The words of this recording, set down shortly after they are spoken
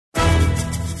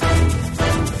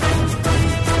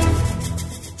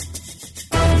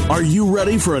Are you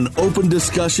ready for an open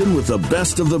discussion with the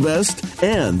best of the best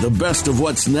and the best of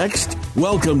what's next?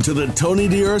 Welcome to the Tony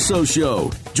DUrso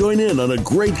Show. Join in on a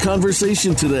great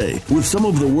conversation today with some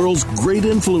of the world's great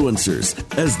influencers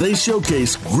as they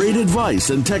showcase great advice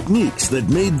and techniques that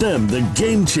made them the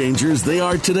game changers they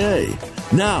are today.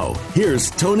 Now,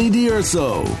 here's Tony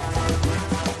DUrso.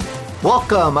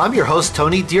 Welcome. I'm your host,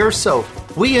 Tony DUrso.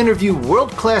 We interview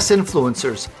world-class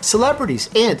influencers,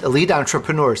 celebrities, and elite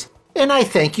entrepreneurs. And I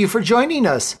thank you for joining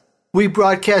us. We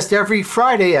broadcast every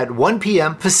Friday at 1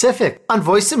 p.m. Pacific on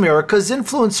VoiceAmerica's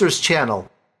Influencers channel.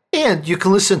 And you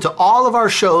can listen to all of our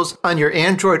shows on your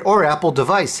Android or Apple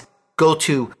device. Go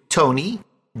to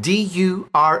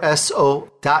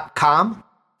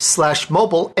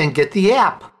TonyDUrso.com/mobile and get the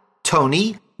app.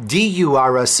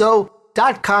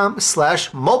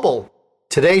 TonyDUrso.com/mobile.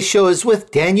 Today's show is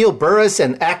with Daniel Burrus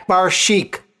Akbar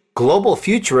Sheikh, global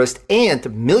futurist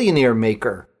and millionaire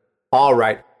maker. All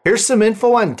right, here's some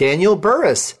info on Daniel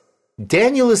Burrus.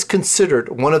 Daniel is considered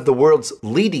one of the world's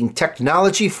leading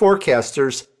technology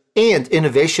forecasters and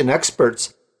innovation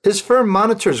experts. His firm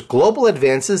monitors global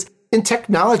advances in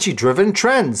technology-driven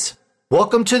trends.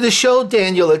 Welcome to the show,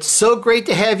 Daniel. It's so great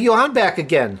to have you on back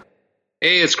again.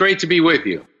 Hey, it's great to be with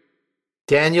you.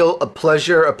 Daniel, a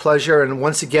pleasure, and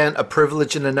once again, a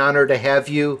privilege and an honor to have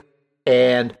you.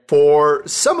 And for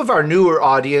some of our newer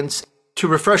audience, to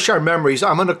refresh our memories,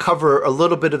 I'm going to cover a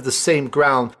little bit of the same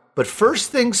ground. But first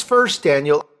things first,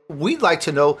 Daniel, we'd like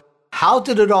to know, how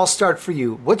did it all start for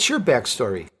you? What's your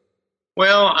backstory?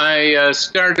 Well, I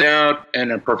started out in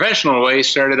a professional way,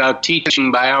 started out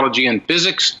teaching biology and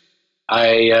physics.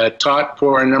 I taught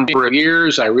for a number of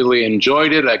years. I really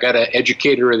enjoyed it. I got an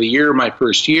Educator of the Year my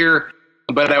first year.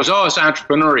 But I was always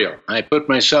entrepreneurial. I put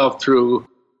myself through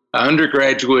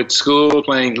undergraduate school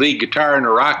playing lead guitar in a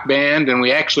rock band, and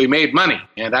we actually made money.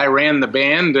 And I ran the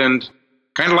band and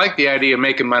kind of liked the idea of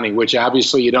making money, which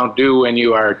obviously you don't do when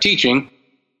you are teaching.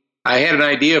 I had an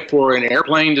idea for an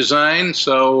airplane design,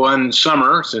 so one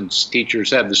summer, since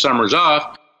teachers have the summers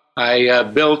off, I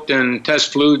built and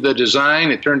test flew the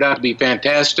design. It turned out to be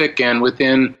fantastic, and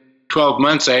within 12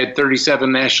 months I had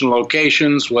 37 national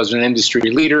locations, was an industry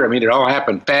leader. I mean, it all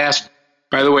happened fast.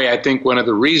 By the way, I think one of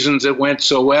the reasons it went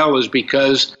so well is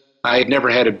because I had never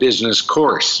had a business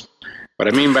course. What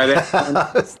I mean by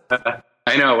that,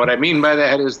 I know what I mean by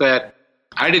that is that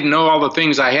I didn't know all the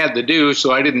things I had to do,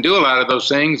 so I didn't do a lot of those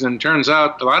things. And it turns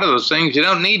out a lot of those things you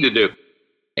don't need to do.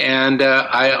 And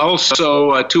I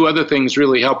also, two other things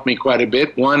really helped me quite a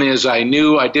bit. One is I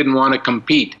knew I didn't want to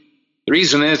compete. The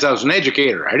reason is I was an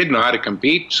educator. I didn't know how to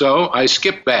compete, so I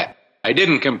skipped that. I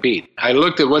didn't compete. I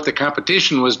looked at what the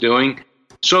competition was doing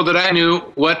so that I knew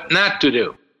what not to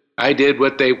do. I did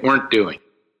what they weren't doing.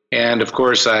 And of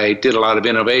course, I did a lot of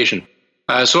innovation.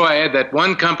 So I had that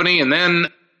one company, and then,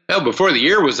 well, before the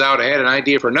year was out, I had an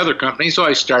idea for another company, so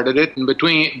I started it. And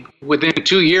within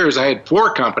 2 years, I had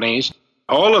 4 companies.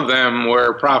 All of them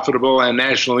were profitable and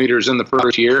national leaders in the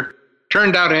first year.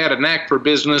 Turned out I had a knack for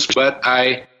business, but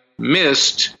I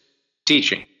missed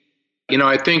teaching. You know,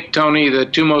 I think, Tony, the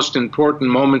 2 most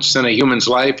important moments in a human's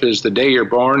life is the day you're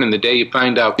born and the day you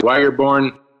find out why you're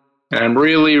born. And I'm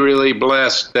really, really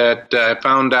blessed that I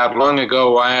found out long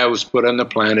ago why I was put on the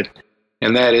planet,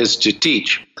 and that is to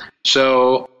teach.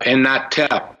 So, and not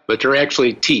tell, but to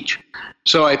actually teach.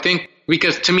 So I think,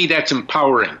 because to me that's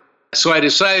empowering. So I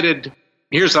decided,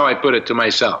 here's how I put it to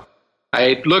myself.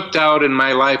 I looked out in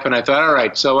my life and I thought, all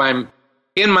right, so I'm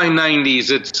in my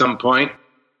 90s at some point,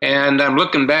 and I'm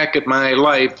looking back at my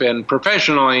life, and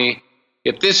professionally,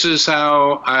 if this is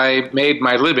how I made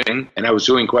my living, and I was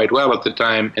doing quite well at the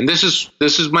time, and this is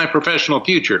my professional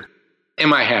future,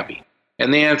 am I happy?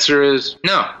 And the answer is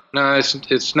no,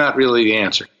 it's not really the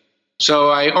answer. So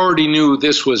I already knew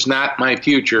this was not my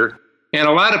future. And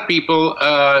a lot of people,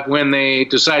 when they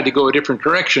decide to go a different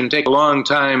direction, take a long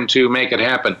time to make it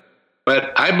happen.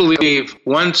 But I believe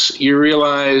once you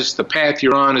realize the path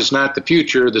you're on is not the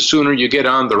future, the sooner you get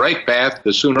on the right path,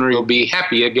 the sooner you'll be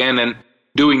happy again and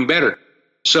doing better.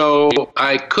 So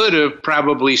I could have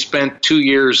probably spent 2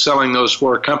 years selling those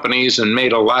 4 companies and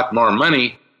made a lot more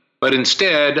money. But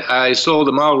instead, I sold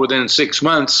them all within 6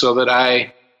 months so that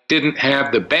I didn't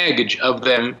have the baggage of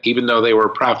them, even though they were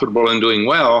profitable and doing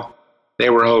well.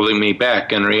 They were holding me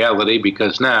back in reality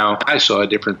because now I saw a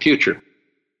different future.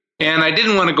 And I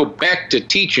didn't want to go back to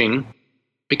teaching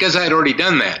because I had already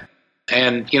done that.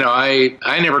 And, you know, I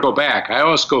never go back. I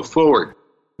always go forward.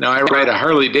 Now, I ride a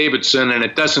Harley Davidson, and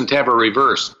it doesn't have a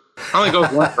reverse. I only go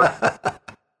one direction.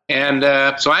 And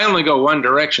so I only go one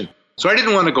direction. So I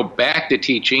didn't want to go back to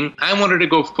teaching. I wanted to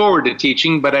go forward to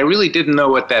teaching, but I really didn't know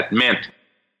what that meant.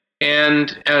 And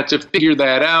to figure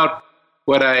that out,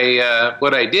 what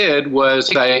I did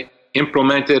was I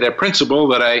implemented a principle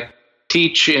that I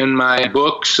teach in my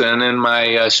books and in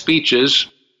my speeches,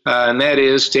 and that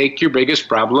is take your biggest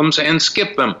problems and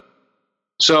skip them.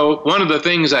 So one of the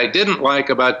things I didn't like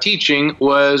about teaching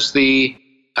was the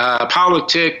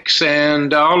politics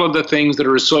and all of the things that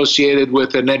are associated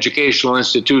with an educational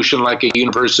institution like a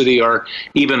university or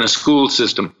even a school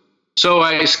system. So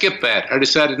I skipped that. I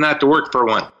decided not to work for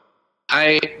one.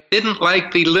 I didn't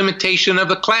like the limitation of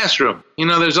the classroom.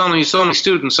 There's only so many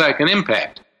students I can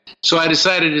impact. So I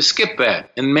decided to skip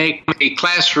that and make a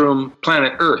classroom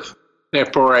planet Earth.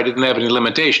 Therefore, I didn't have any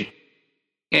limitation.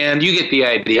 And you get the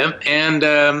idea. And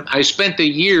I spent a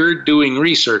year doing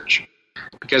research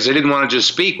because I didn't want to just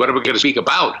speak. What am I going to speak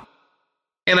about?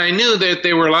 And I knew that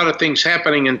there were a lot of things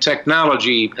happening in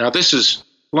technology. Now, this is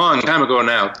a long time ago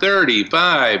now,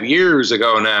 35 years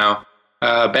ago now,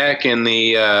 back in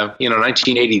the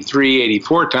 1983,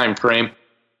 84 time frame.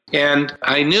 And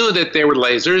I knew that there were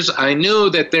lasers. I knew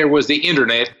that there was the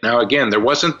internet. Now, again, there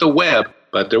wasn't the web,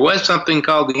 but there was something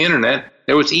called the internet.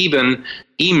 There was even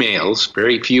emails.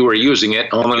 Very few were using it,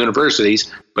 only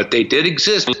universities, but they did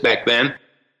exist back then.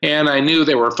 And I knew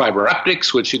there were fiber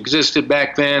optics, which existed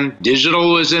back then.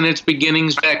 Digital was in its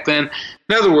beginnings back then.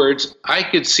 In other words, I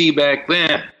could see back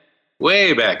then,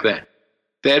 way back then,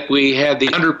 that we had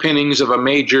the underpinnings of a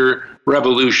major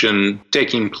revolution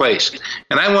taking place.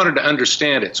 And I wanted to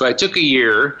understand it. So I took a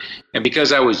year, and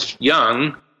because I was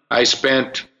young, I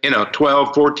spent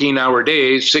 12, 14-hour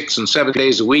days, 6 and 7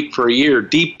 days a week for a year,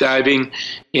 deep diving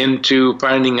into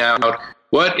finding out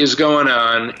what is going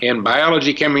on in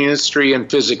biology, chemistry, and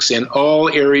physics in all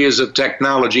areas of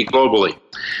technology globally.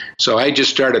 So I just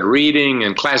started reading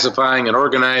and classifying and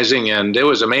organizing, and it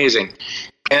was amazing.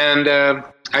 And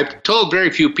I've told very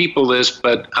few people this,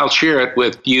 but I'll share it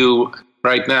with you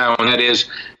right now, and that is,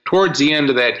 towards the end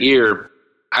of that year,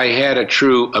 I had a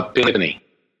true epiphany.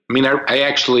 I mean, I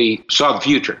actually saw the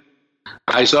future.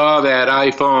 I saw that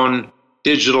iPhone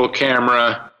digital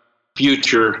camera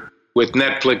future with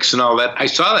Netflix and all that. I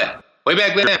saw that way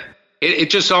back then. It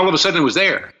just all of a sudden was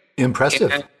there.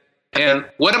 Impressive. And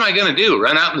what am I going to do?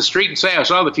 Run out in the street and say I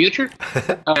saw the future?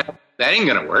 That ain't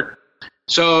going to work.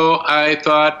 So I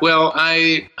thought, well,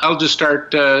 I'll just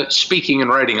start speaking and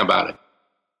writing about it.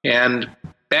 And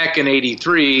back in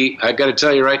 83, I got to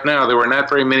tell you right now, there were not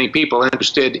very many people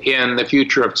interested in the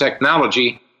future of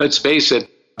technology. Let's face it,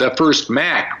 the first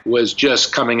Mac was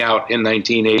just coming out in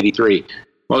 1983.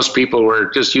 Most people were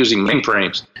just using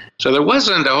mainframes. So there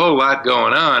wasn't a whole lot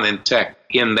going on in tech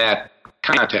in that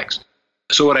context.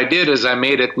 So what I did is I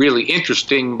made it really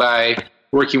interesting by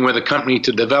working with a company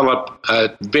to develop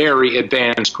a very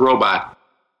advanced robot.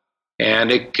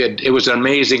 And it was an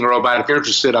amazing robot. If you're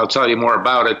interested, I'll tell you more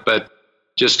about it. But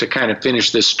just to kind of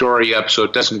finish this story up so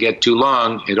it doesn't get too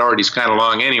long, it already is kind of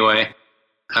long anyway,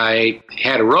 I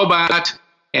had a robot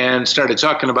and started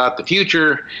talking about the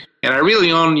future. And I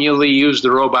really only used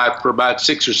the robot for about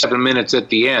 6 or 7 minutes at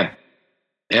the end.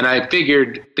 And I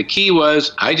figured the key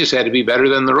was I just had to be better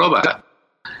than the robot.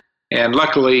 And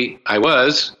luckily I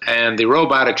was, and the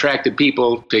robot attracted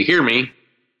people to hear me.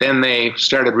 Then they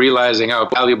started realizing how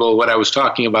valuable what I was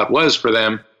talking about was for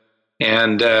them.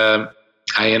 And I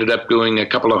ended up doing a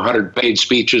couple of 100 paid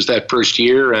speeches that first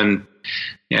year. And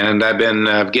I've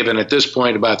been given at this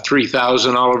point about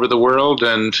 3,000 all over the world.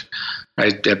 And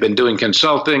I've been doing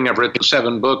consulting. I've written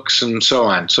 7 books and so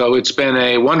on. So it's been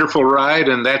a wonderful ride,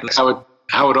 and that's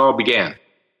how it all began.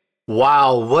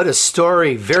 Wow, what a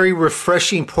story. Very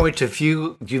refreshing point of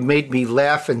view. You made me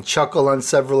laugh and chuckle on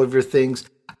several of your things.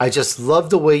 I just love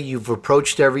the way you've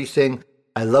approached everything.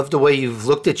 I love the way you've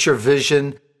looked at your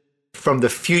vision from the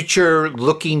future,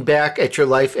 looking back at your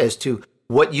life as to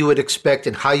what you would expect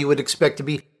and how you would expect to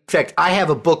be. In fact, I have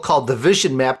a book called The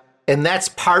Vision Map, and that's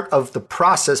part of the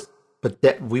process, but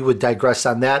that we would digress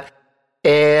on that.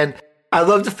 And I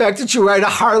love the fact that you ride a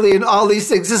Harley and all these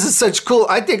things. This is such cool.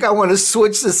 I think I want to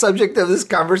switch the subject of this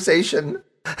conversation.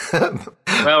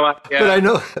 Well,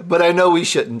 yeah. But I know we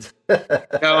shouldn't. No,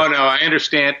 I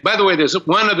understand. By the way, there's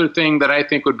one other thing that I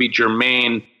think would be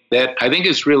germane that I think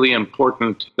is really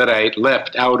important that I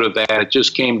left out of that. It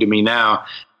just came to me now,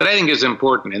 that I think is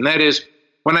important. And that is,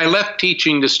 when I left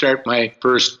teaching to start my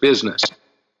first business,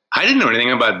 I didn't know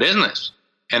anything about business,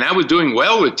 and I was doing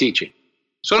well with teaching.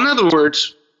 So in other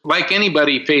words, like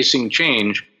anybody facing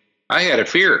change, I had a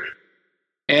fear.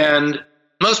 And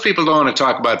most people don't want to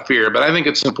talk about fear, but I think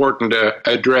it's important to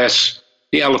address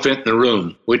the elephant in the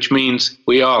room, which means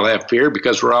we all have fear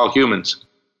because we're all humans.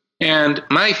 And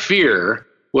my fear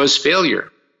was failure.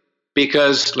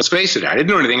 because let's face it, I didn't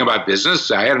know anything about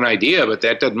business. I had an idea, but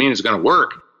that doesn't mean it's going to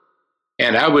work.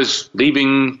 And I was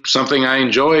leaving something I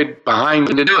enjoyed behind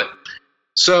to do it.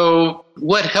 So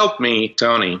what helped me,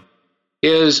 Tony,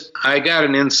 is I got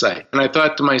an insight. And I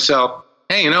thought to myself,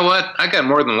 hey, you know what? I got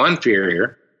more than one fear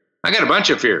here. I got a bunch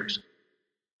of fears.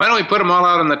 Why don't we put them all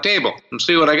out on the table and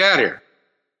see what I got here?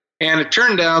 And it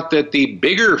turned out that the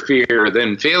bigger fear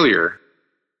than failure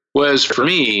was, for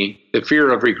me, the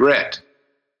fear of regret.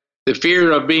 The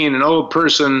fear of being an old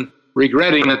person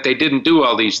regretting that they didn't do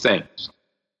all these things.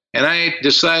 And I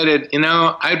decided,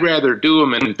 I'd rather do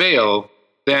them and fail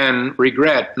than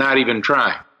regret not even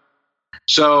trying.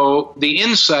 So the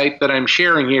insight that I'm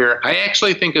sharing here, I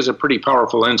actually think is a pretty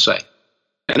powerful insight.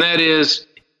 And that is,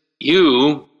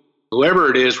 you, whoever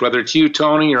it is, whether it's you,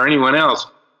 Tony, or anyone else,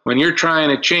 when you're trying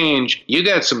to change, you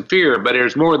got some fear, but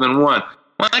there's more than one.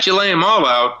 Why don't you lay them all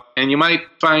out, and you might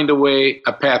find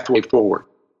a pathway forward.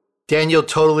 Daniel,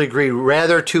 totally agree.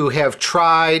 Rather to have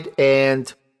tried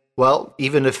and, well,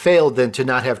 even have failed than to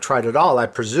not have tried at all, I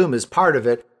presume, is part of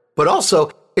it. But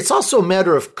also, it's also a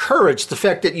matter of courage, the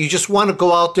fact that you just want to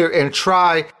go out there and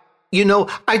try.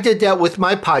 I did that with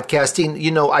my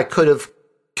podcasting. I could have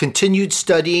continued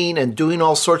studying and doing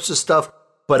all sorts of stuff,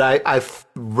 but I've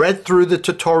read through the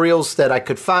tutorials that I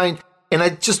could find, and I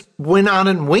just went on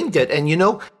and winged it. And,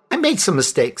 I made some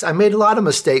mistakes. I made a lot of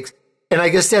mistakes. And I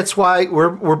guess that's why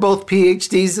we're both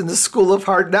PhDs in the School of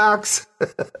Hard Knocks.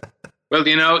 Well,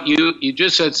 you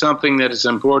just said something that is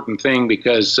an important thing,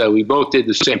 because we both did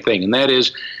the same thing, and that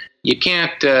is you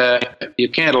can't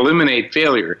eliminate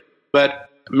failure. But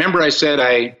remember, I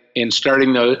said in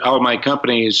starting all of my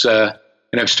companies, and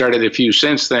I've started a few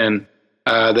since then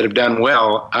that have done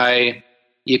well.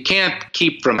 You can't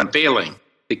keep from failing.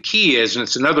 The key is, and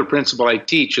it's another principle I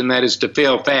teach, and that is to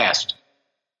fail fast.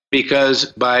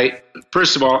 Because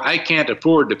first of all, I can't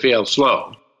afford to fail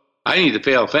slow. I need to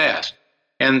fail fast.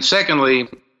 And secondly,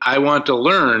 I want to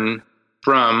learn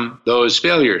from those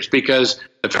failures, because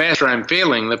the faster I'm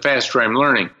failing, the faster I'm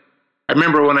learning. I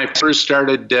remember when I first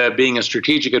started being a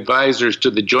strategic advisor to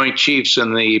the Joint Chiefs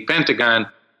in the Pentagon,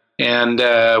 and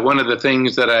one of the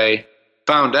things that I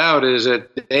found out is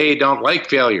that they don't like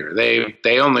failure.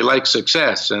 They only like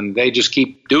success, and they just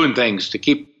keep doing things to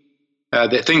keep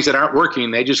the things that aren't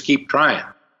working. They just keep trying.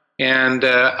 And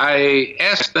I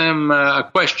asked them a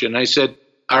question. I said,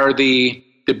 are the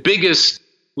biggest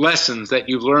lessons that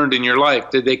you've learned in your life,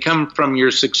 did they come from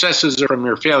your successes or from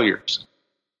your failures?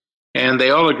 And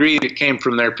they all agreed it came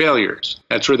from their failures.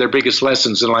 That's where their biggest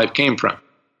lessons in life came from.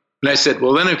 And I said,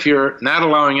 well, then if you're not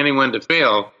allowing anyone to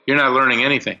fail, you're not learning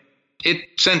anything. It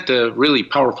sent a really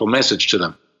powerful message to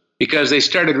them, because they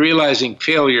started realizing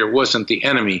failure wasn't the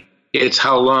enemy. It's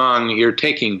how long you're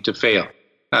taking to fail.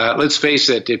 Let's face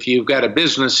it, if you've got a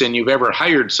business and you've ever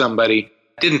hired somebody,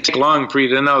 it didn't take long for you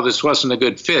to know this wasn't a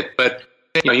good fit, but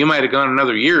you might have gone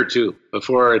another year or two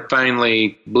before it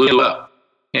finally blew up.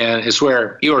 And it's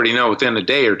where you already know within a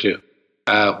day or two.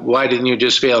 Why didn't you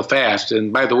just fail fast?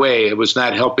 And by the way, it was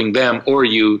not helping them or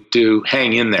you to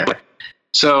hang in there.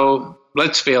 So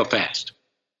let's fail fast.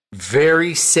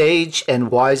 Very sage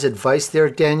and wise advice there,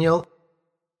 Daniel.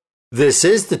 This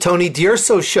is the Tony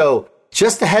DUrso Show.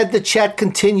 Just ahead, the chat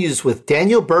continues with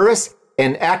Daniel Burrus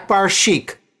and Akbar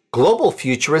Sheikh, global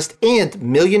futurist and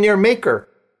millionaire maker.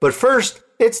 But first,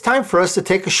 it's time for us to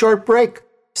take a short break.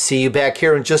 See you back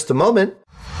here in just a moment.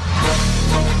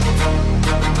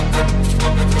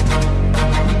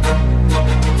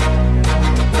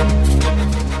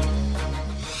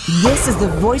 This is the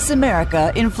Voice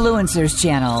America Influencers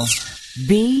Channel.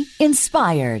 Be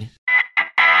inspired.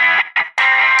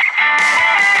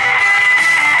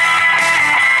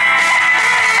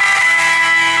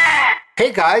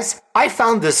 Hey guys, I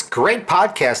found this great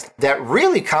podcast that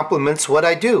really complements what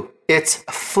I do. It's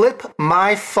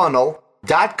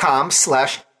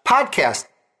flipmyfunnel.com/podcast.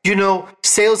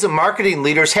 Sales and marketing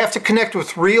leaders have to connect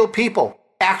with real people,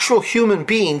 actual human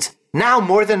beings, now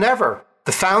more than ever.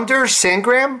 The founder,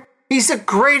 Sangram, he's a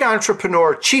great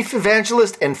entrepreneur, chief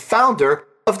evangelist, and founder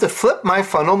of the Flip My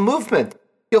Funnel movement.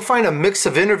 You'll find a mix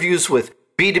of interviews with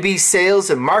B2B sales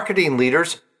and marketing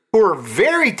leaders who are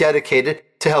very dedicated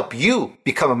to help you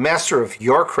become a master of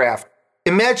your craft.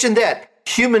 Imagine that,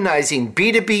 humanizing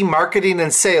B2B marketing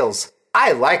and sales.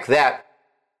 I like that.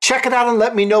 Check it out and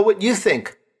let me know what you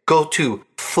think. Go to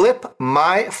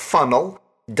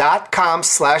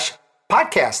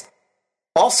flipmyfunnel.com/podcast.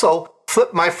 Also,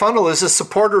 Flip My Funnel is a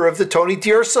supporter of the Tony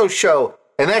DUrso Show,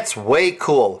 and that's way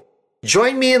cool.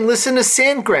 Join me and listen to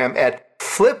Sangram at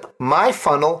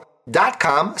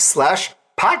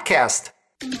flipmyfunnel.com/podcast.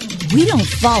 We don't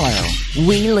follow,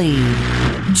 we lead.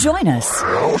 Join us,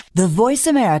 the Voice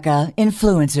America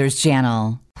Influencers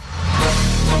Channel.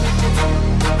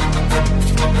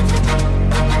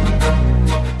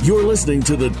 You're listening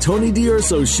to the Tony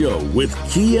DUrso Show with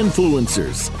key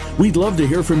influencers. We'd love to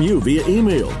hear from you via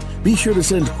email. Be sure to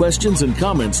send questions and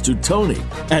comments to Tony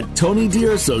at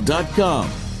TonyDUrso.com.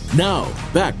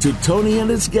 Now, back to Tony and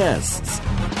his guests.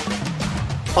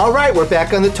 All right, we're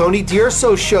back on the Tony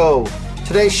DUrso Show.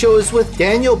 Today's show is with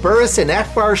Daniel Burrus and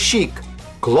Akbar Sheikh,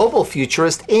 global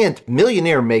futurist and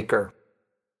millionaire maker.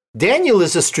 Daniel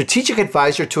is a strategic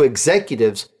advisor to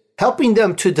executives, helping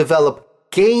them to develop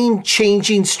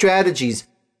game-changing strategies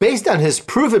based on his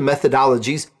proven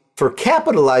methodologies for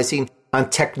capitalizing on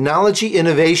technology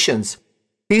innovations.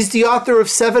 He's the author of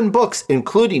 7 books,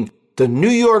 including the New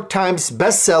York Times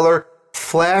bestseller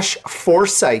Flash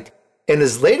Foresight, and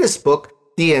his latest book,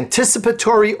 The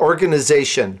Anticipatory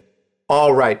Organization.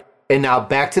 All right, and now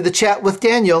back to the chat with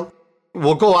Daniel.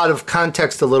 We'll go out of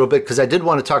context a little bit because I did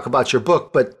want to talk about your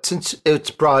book, but since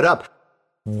it's brought up,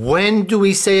 when do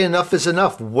we say enough is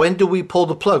enough? When do we pull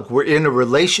the plug? We're in a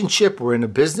relationship, we're in a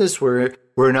business, we're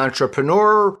an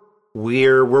entrepreneur,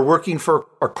 we're working for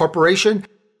a corporation,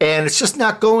 and it's just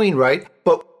not going right.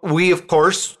 But we, of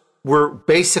course, we're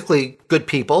basically good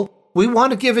people. We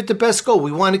want to give it the best go.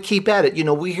 We want to keep at it.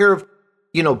 We hear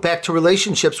of, back to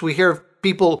relationships, we hear of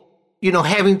people,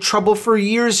 having trouble for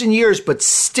years and years, but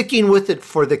sticking with it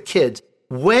for the kids.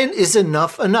 When is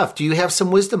enough enough? Do you have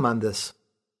some wisdom on this?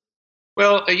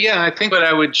 Well, yeah, I think what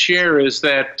I would share is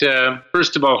that,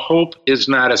 first of all, hope is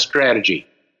not a strategy.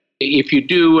 If you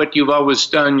do what you've always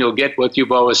done, you'll get what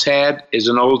you've always had is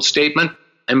an old statement.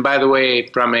 And by the way,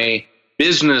 from a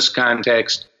business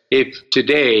context, if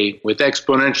today, with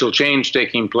exponential change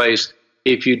taking place,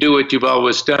 if you do what you've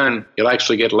always done, you'll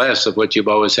actually get less of what you've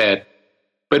always had.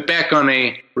 But back on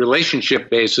a relationship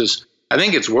basis, I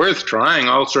think it's worth trying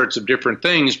all sorts of different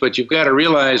things, but you've got to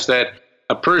realize that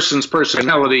a person's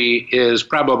personality is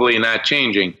probably not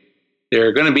changing.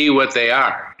 They're going to be what they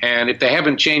are. And if they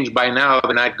haven't changed by now,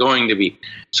 they're not going to be.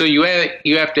 So you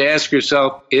have to ask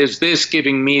yourself, is this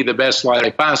giving me the best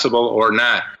life possible or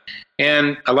not?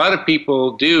 And a lot of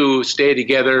people do stay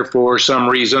together for some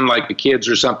reason, like the kids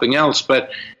or something else. But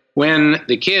when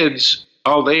the kids,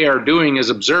 all they are doing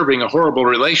is observing a horrible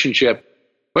relationship,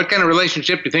 what kind of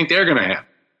relationship do you think they're going to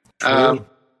have?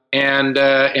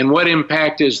 And what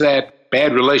impact is that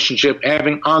bad relationship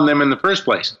having on them in the first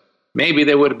place? Maybe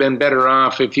they would have been better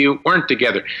off if you weren't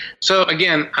together. So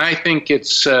again, I think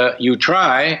it's you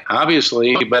try,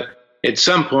 obviously, but at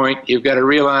some point you've got to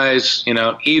realize,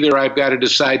 either I've got to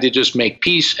decide to just make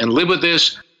peace and live with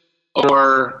this,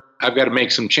 or I've got to make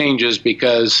some changes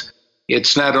because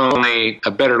it's not only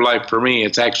a better life for me,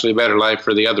 it's actually a better life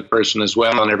for the other person as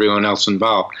well and everyone else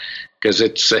involved. Because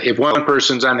if one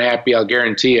person's unhappy, I'll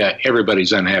guarantee you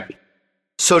everybody's unhappy.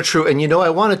 So true. And I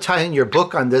want to tie in your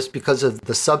book on this because of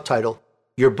the subtitle.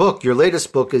 Your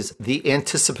latest book is The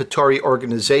Anticipatory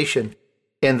Organization.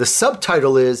 And the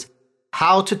subtitle is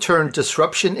How to Turn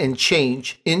Disruption and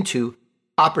Change into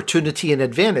Opportunity and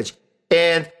Advantage.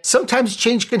 And sometimes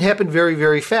change can happen very,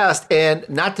 very fast, and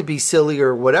not to be silly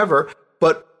or whatever,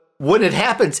 but when it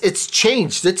happens, it's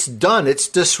changed, it's done, it's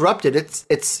disrupted.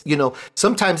 It's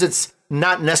sometimes it's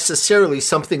not necessarily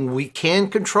something we can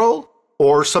control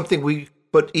or something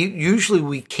but usually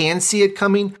we can see it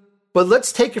coming. But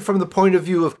let's take it from the point of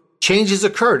view of change has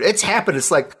occurred. It's happened.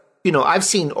 It's like, I've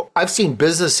seen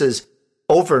businesses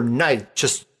overnight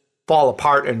just fall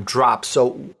apart and drop.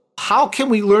 So how can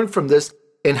we learn from this,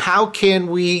 and how can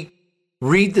we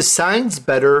read the signs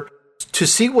better to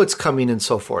see what's coming and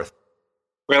so forth?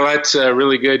 Well, that's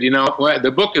really good.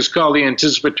 The book is called The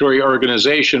Anticipatory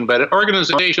Organization, but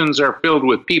organizations are filled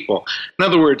with people. In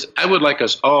other words, I would like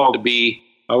us all to be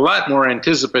a lot more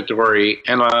anticipatory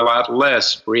and a lot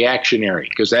less reactionary,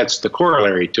 because that's the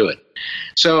corollary to it.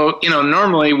 So,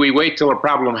 normally we wait till a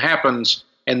problem happens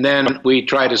and then we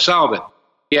try to solve it.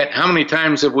 Yet, how many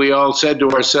times have we all said to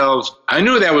ourselves, I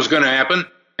knew that was going to happen?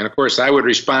 And of course, I would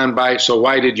respond by, so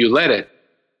why did you let it?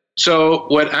 So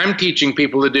what I'm teaching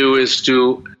people to do is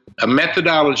a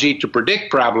methodology to predict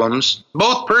problems,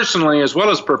 both personally as well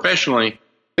as professionally,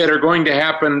 that are going to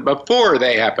happen before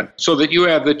they happen, so that you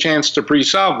have the chance to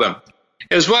pre-solve them,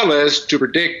 as well as to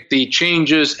predict the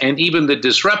changes and even the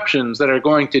disruptions that are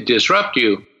going to disrupt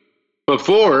you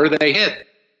before they hit.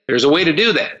 There's a way to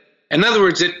do that. In other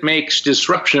words, it makes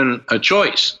disruption a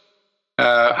choice.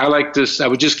 I like this. I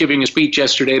was just giving a speech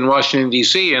yesterday in Washington,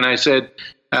 D.C., and I said,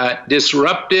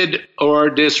 disrupted or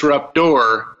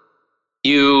disruptor,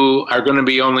 you are going to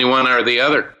be only one or the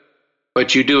other,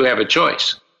 but you do have a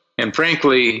choice. And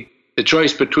frankly, the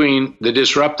choice between the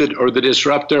disrupted or the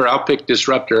disruptor, I'll pick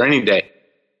disruptor any day.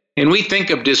 And we think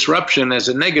of disruption as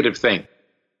a negative thing.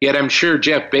 Yet I'm sure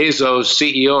Jeff Bezos,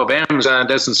 CEO of Amazon,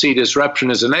 doesn't see disruption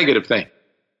as a negative thing.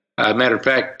 Matter of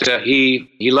fact, he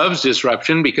loves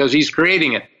disruption because he's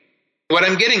creating it. What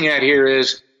I'm getting at here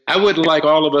is I would like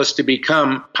all of us to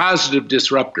become positive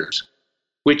disruptors,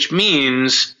 which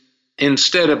means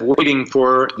instead of waiting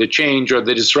for the change or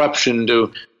the disruption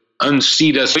to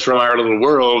unseat us from our little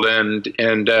world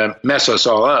and mess us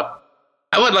all up,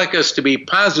 I would like us to be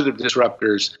positive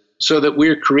disruptors so that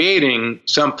we're creating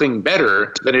something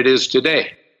better than it is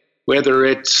today. Whether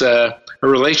it's a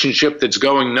relationship that's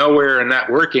going nowhere and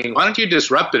not working, why don't you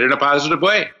disrupt it in a positive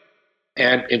way?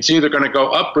 And it's either going to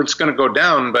go up or it's going to go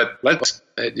down, but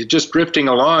just drifting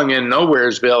along in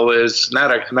Nowheresville is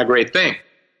not a great thing.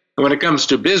 And when it comes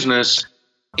to business,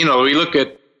 we look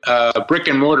at brick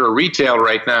and mortar retail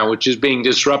right now, which is being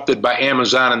disrupted by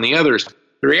Amazon and the others.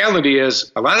 The reality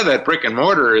is a lot of that brick and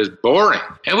mortar is boring.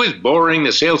 It was boring.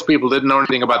 The salespeople didn't know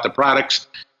anything about the products.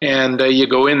 And you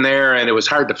go in there and it was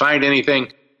hard to find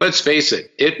anything. Let's face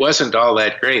it, it wasn't all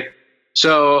that great.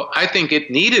 So I think it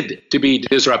needed to be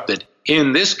disrupted,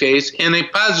 in this case, in a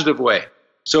positive way.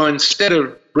 So instead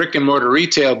of brick and mortar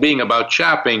retail being about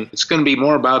shopping, it's going to be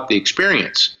more about the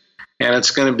experience. And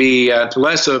it's going to be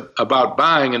less about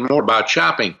buying and more about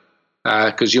shopping,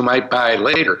 because you might buy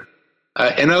later.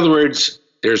 In other words,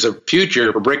 there's a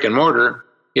future for brick and mortar.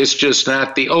 It's just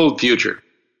not the old future.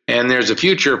 And there's a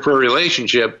future for a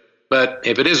relationship, but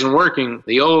if it isn't working,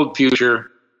 the old future,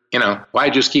 why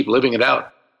just keep living it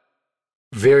out?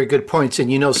 Very good points.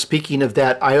 And speaking of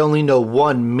that, I only know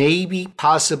one, maybe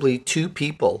possibly two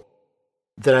people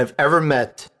that I've ever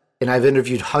met, and I've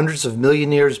interviewed hundreds of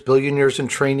millionaires, billionaires in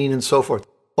training and so forth.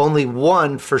 Only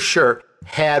one for sure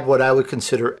had what I would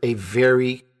consider a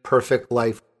very perfect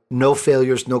life. No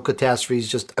failures, no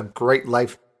catastrophes, just a great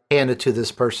life handed to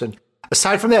this person.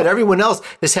 Aside from that, everyone else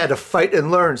has had to fight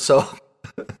and learn. So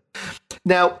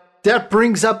now that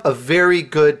brings up a very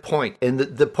good point. And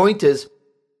the point is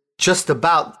just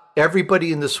about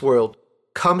everybody in this world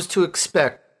comes to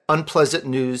expect unpleasant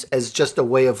news as just a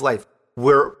way of life.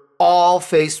 We're all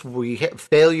faced with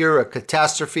failure, a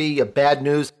catastrophe, a bad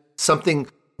news, something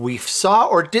we saw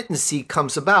or didn't see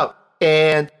comes about.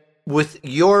 And with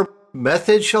your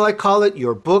method, shall I call it,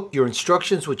 your book, your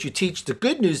instructions, what you teach, the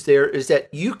good news there is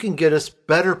that you can get us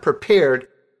better prepared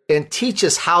and teach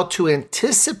us how to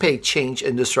anticipate change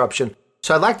and disruption.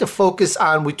 So I'd like to focus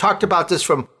on, we talked about this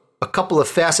from a couple of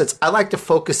facets. I like to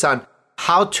focus on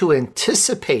how to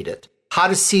anticipate it, how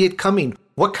to see it coming.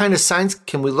 What kind of signs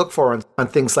can we look for on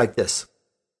things like this?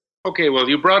 Okay, well,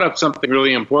 you brought up something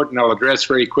really important I'll address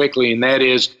very quickly, and that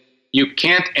is you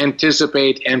can't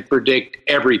anticipate and predict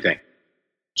everything.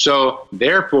 So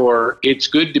therefore, it's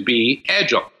good to be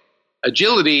agile.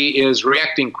 Agility is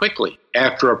reacting quickly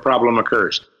after a problem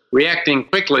occurs, reacting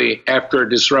quickly after a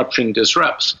disruption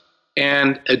disrupts.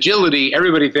 And agility,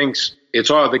 everybody thinks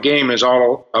the game is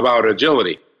all about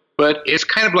agility, but it's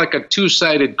kind of like a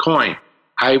two-sided coin.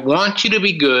 I want you to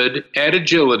be good at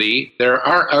agility. There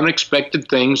are unexpected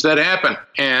things that happen,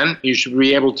 and you should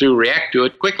be able to react to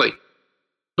it quickly.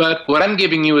 But what I'm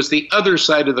giving you is the other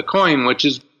side of the coin, which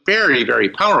is very, very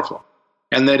powerful,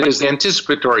 and that is the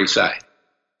anticipatory side.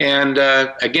 And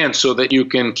again, so that you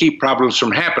can keep problems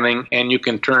from happening and you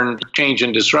can turn change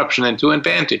and disruption into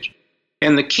advantage.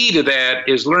 And the key to that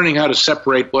is learning how to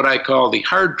separate what I call the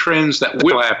hard trends that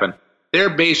will happen.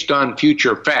 They're based on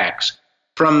future facts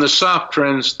from the soft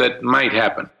trends that might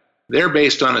happen. They're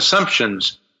based on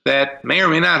assumptions that may or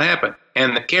may not happen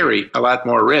and that carry a lot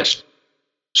more risk.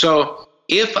 So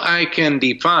if I can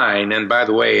define, and by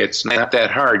the way, it's not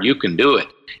that hard, you can do it.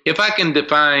 If I can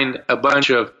define a bunch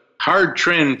of hard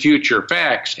trend future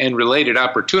facts and related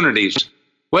opportunities,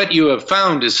 what you have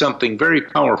found is something very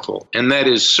powerful, and that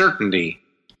is certainty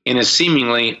in a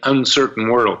seemingly uncertain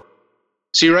world.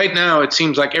 See, right now, it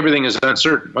seems like everything is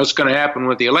uncertain. What's going to happen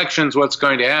with the elections? What's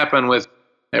going to happen with,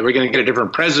 we're going to get a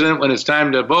different president when it's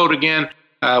time to vote again?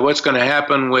 What's going to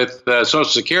happen with Social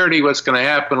Security? What's going to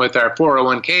happen with our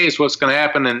 401ks? What's going to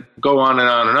happen? And go on and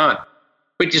on and on.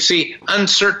 But you see,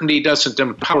 uncertainty doesn't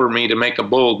empower me to make a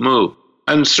bold move.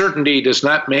 Uncertainty does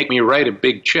not make me write a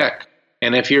big check.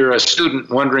 And if you're a student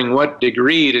wondering what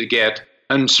degree to get,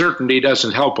 uncertainty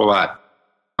doesn't help a lot.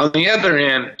 On the other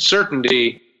hand,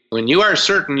 certainty, when you are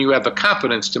certain, you have the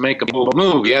confidence to make a bold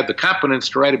move. You have the confidence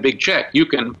to write a big check. You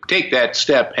can take that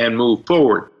step and move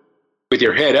forward with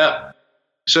your head up.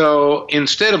 So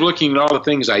instead of looking at all the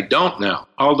things I don't know,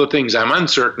 all the things I'm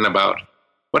uncertain about,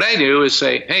 what I do is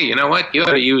say, hey, you know what? You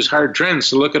ought to use hard trends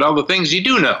to look at all the things you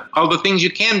do know, all the things you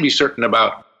can be certain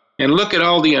about, and look at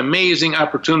all the amazing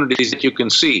opportunities that you can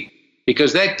see,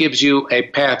 because that gives you a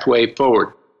pathway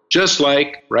forward. Just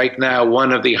like right now,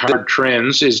 one of the hard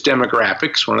trends is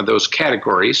demographics, one of those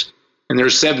categories. And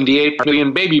there's 78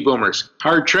 million baby boomers.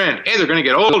 Hard trend. Hey, they're going to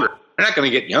get older. They're not going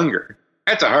to get younger.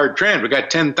 That's a hard trend. We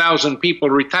got 10,000 people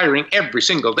retiring every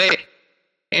single day.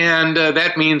 And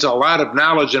that means a lot of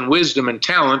knowledge and wisdom and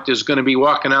talent is going to be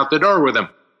walking out the door with them.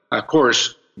 Of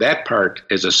course, that part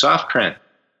is a soft trend.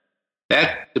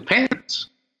 That depends.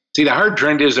 See, the hard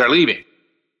trend is they're leaving.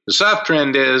 The soft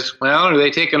trend is, well, are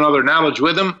they taking all their knowledge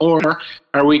with them, or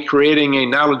are we creating a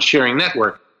knowledge-sharing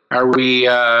network? Are we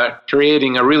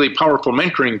creating a really powerful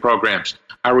mentoring programs?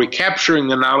 Are we capturing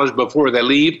the knowledge before they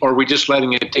leave, or are we just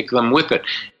letting it take them with it?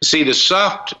 See, the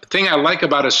soft thing I like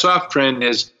about a soft trend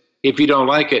is if you don't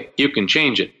like it, you can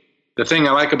change it. The thing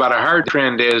I like about a hard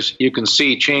trend is you can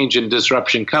see change and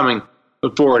disruption coming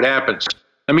before it happens.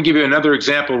 Let me give you another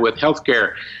example with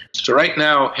healthcare. So right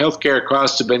now, healthcare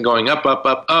costs have been going up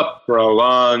for a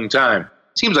long time.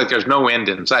 Seems like there's no end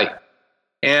in sight.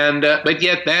 And but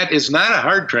yet that is not a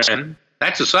hard trend.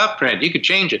 That's a soft trend. You could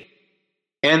change it.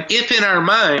 And if in our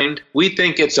mind we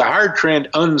think it's a hard trend,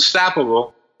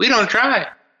 unstoppable, we don't try.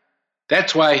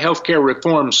 That's why healthcare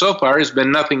reform so far has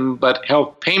been nothing but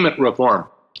health payment reform.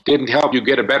 It didn't help you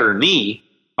get a better knee.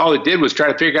 All it did was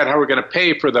try to figure out how we're going to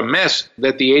pay for the mess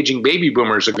that the aging baby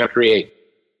boomers are going to create.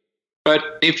 But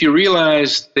if you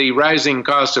realize the rising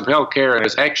cost of healthcare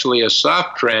is actually a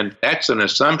soft trend, that's an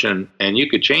assumption, and you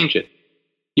could change it.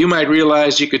 You might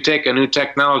realize you could take a new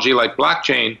technology like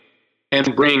blockchain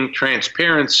and bring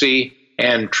transparency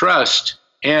and trust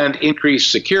and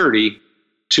increased security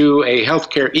to a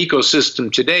healthcare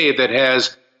ecosystem today that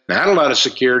has not a lot of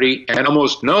security and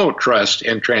almost no trust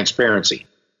and transparency.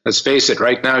 Let's face it,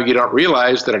 right now you don't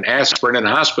realize that an aspirin in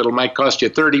a hospital might cost you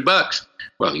 $30.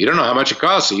 Well, you don't know how much it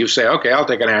costs, so you say, okay, I'll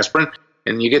take an aspirin,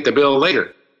 and you get the bill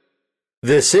later.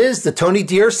 This is the Tony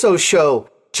DUrso Show.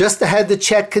 Just ahead, the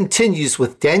chat continues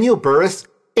with Daniel Burrus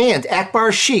and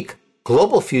Akbar Sheikh,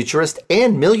 global futurist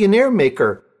and millionaire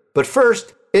maker. But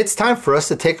first, it's time for us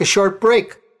to take a short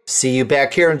break. See you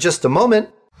back here in just a moment.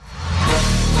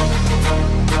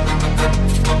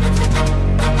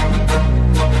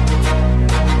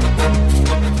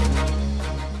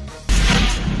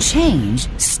 Change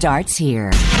starts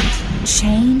here.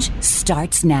 Change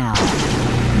starts now.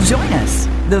 Join us,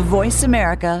 the Voice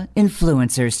America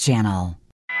Influencers Channel.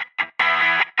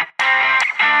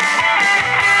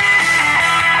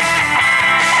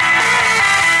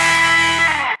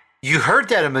 You heard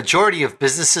that a majority of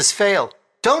businesses fail.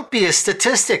 Don't be a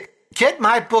statistic. Get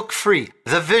my book free,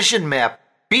 The Vision Map.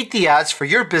 Beat the odds for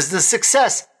your business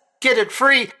success. Get it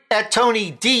free at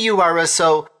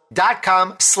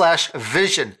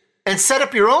TonyDUrso.com/vision and set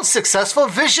up your own successful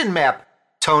vision map.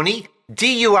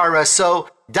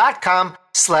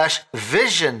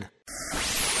 TonyDUrso.com/vision.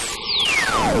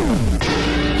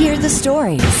 Hear the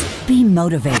stories. Be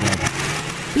motivated.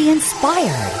 Be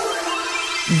inspired.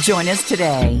 Join us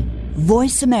today.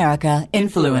 Voice America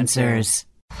Influencers.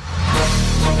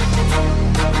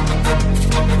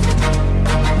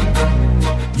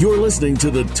 You're listening to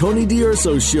the Tony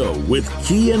DUrso Show with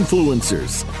key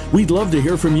influencers. We'd love to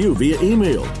hear from you via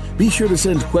email. Be sure to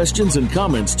send questions and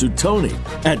comments to Tony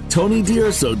at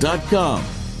TonyDUrso.com.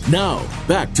 Now,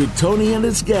 back to Tony and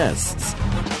his guests.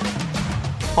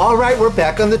 All right, we're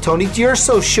back on the Tony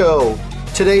DUrso Show.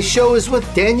 Today's show is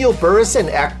with Daniel Burrus and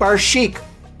Akbar Sheikh,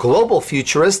 global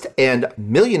futurist and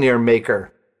millionaire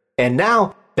maker. And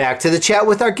now, back to the chat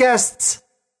with our guests.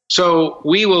 So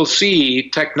we will see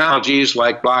technologies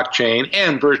like blockchain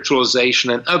and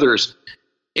virtualization and others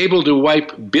able to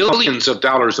wipe billions of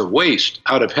dollars of waste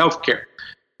out of healthcare.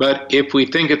 But if we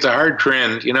think it's a hard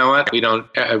trend, you know what? We don't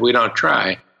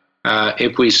try.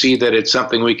 If we see that it's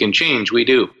something we can change, we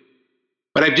do.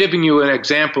 What I've given you an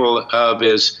example of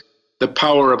is the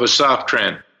power of a soft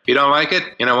trend. If you don't like it,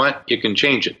 you know what? You can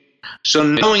change it. So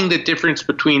knowing the difference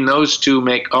between those two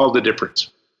make all the difference.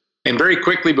 And very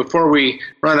quickly, before we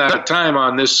run out of time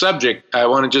on this subject, I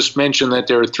want to just mention that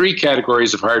there are three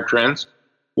categories of hard trends.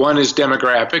 One is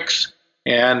demographics,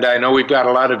 and I know we've got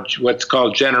a lot of what's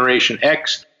called Generation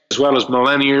X, as well as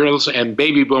millennials and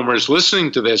baby boomers listening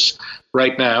to this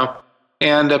right now.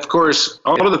 And of course,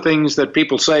 all of the things that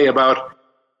people say about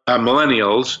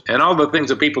millennials and all the things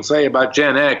that people say about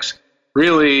Gen X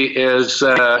really is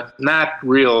not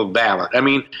real valid. I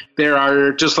mean, there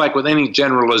are, just like with any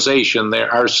generalization, there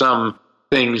are some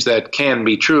things that can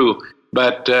be true,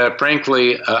 but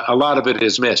frankly, a lot of it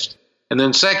is missed. And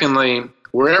then secondly,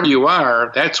 wherever you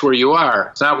are, that's where you are.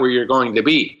 It's not where you're going to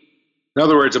be. In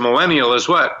other words, a millennial is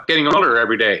what? Getting older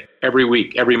every day, every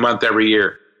week, every month, every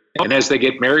year. And as they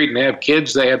get married and have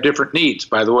kids, they have different needs.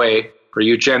 By the way, for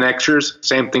you Gen Xers,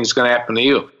 same thing's going to happen to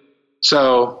you.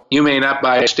 So you may not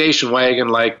buy a station wagon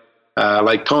like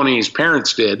Tony's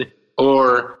parents did,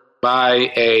 or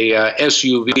buy a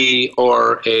SUV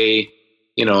or a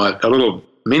little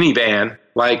minivan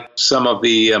like some of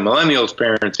the millennials'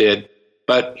 parents did.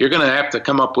 But you're going to have to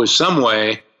come up with some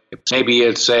way. Maybe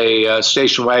it's a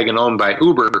station wagon owned by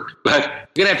Uber, but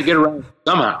you're going to have to get around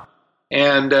somehow.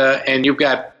 And you've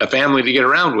got a family to get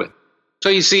around with. So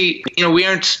you see, we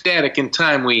aren't static in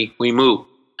time. We move.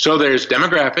 So there's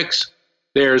demographics.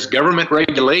 There's government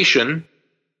regulation.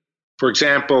 For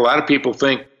example, a lot of people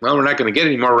think, well, we're not going to get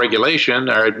any more regulation.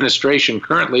 Our administration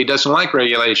currently doesn't like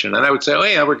regulation. And I would say, oh,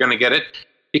 yeah, we're going to get it.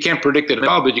 You can't predict it at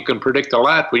all, but you can predict a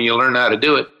lot when you learn how to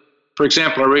do it. For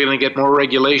example, are we going to get more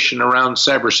regulation around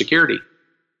cybersecurity?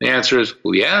 The answer is,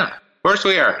 well, yeah, of course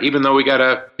we are, even though we got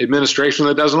an administration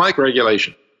that doesn't like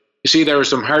regulation. You see, there are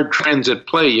some hard trends at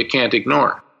play you can't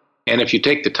ignore. And if you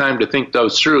take the time to think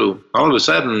those through, all of a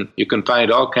sudden you can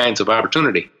find all kinds of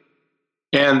opportunity.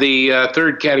 And the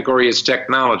third category is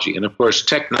technology. And of course,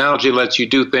 technology lets you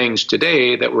do things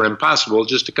today that were impossible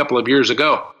just a couple of years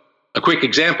ago. A quick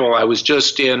example, I was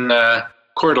just in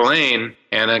Coeur d'Alene,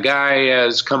 and a guy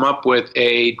has come up with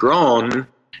a drone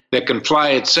that can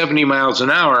fly at 70 miles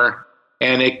an hour,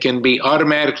 and it can be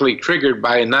automatically triggered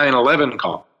by a 911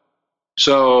 call.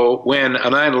 So when a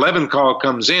 911 call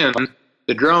comes in,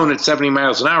 the drone at 70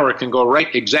 miles an hour can go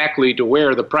right exactly to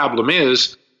where the problem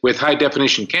is with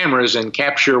high-definition cameras and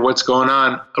capture what's going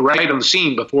on right on the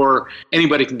scene before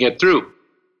anybody can get through.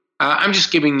 I'm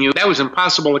just giving you, that was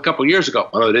impossible a couple years ago.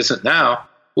 Well, it isn't now.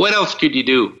 What else could you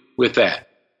do with that?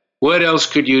 What else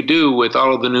could you do with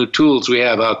all of the new tools we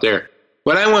have out there?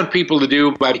 What I want people to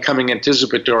do by becoming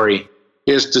anticipatory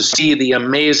is to see the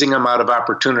amazing amount of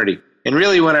opportunity. And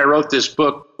really, when I wrote this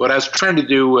book, what I was trying to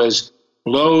do was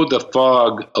blow the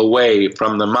fog away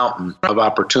from the mountain of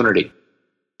opportunity.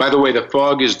 By the way, the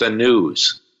fog is the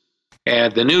news.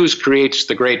 And the news creates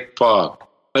the great fog.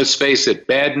 Let's face it,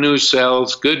 bad news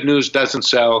sells, good news doesn't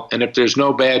sell, and if there's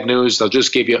no bad news, they'll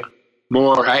just give you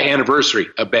more anniversary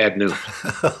of bad news.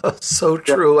 So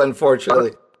true,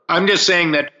 unfortunately. I'm just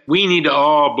saying that we need to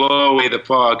all blow away the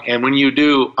fog, and when you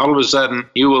do, all of a sudden,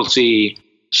 you will see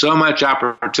so much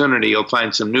opportunity, you'll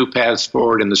find some new paths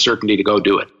forward and the certainty to go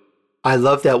do it. I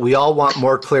love that. We all want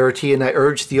more clarity, and I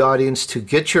urge the audience to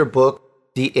get your book,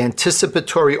 The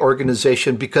Anticipatory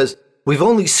Organization, because we've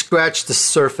only scratched the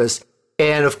surface.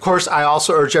 And of course, I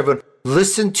also urge everyone,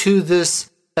 listen to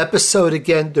this episode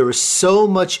again. There is so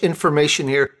much information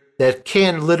here that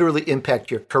can literally impact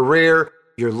your career,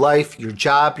 your life, your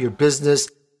job, your business,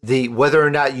 whether or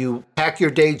not you pack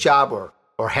your day job or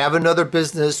have another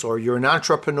business, or you're an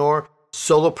entrepreneur,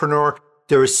 solopreneur.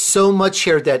 There is so much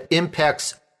here that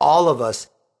impacts all of us.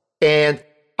 And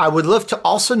I would love to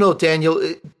also know, Daniel,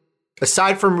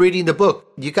 aside from reading the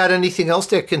book, you got anything else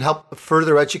that can help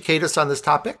further educate us on this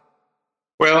topic?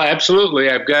 Well, absolutely.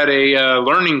 I've got a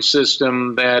learning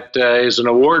system that is an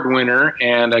award winner,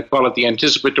 and I call it the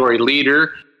Anticipatory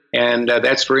Leader, and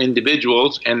that's for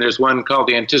individuals. And there's one called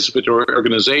the Anticipatory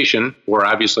Organization, for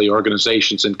obviously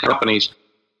organizations and companies.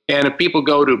 And if people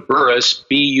go to Burrus,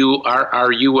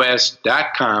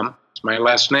 BURRUS.com, it's my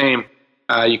last name,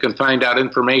 you can find out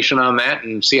information on that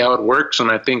and see how it works, and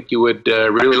I think you would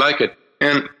really like it.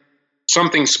 And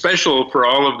something special for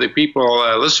all of the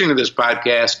people listening to this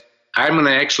podcast, I'm going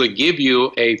to actually give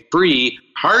you a free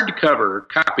hardcover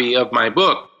copy of my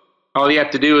book. All you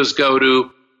have to do is go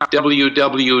to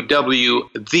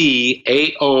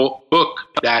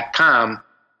www.theaobook.com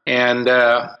and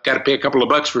got to pay a couple of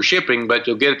bucks for shipping, but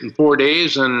you'll get it in 4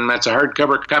 days, and that's a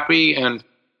hardcover copy, and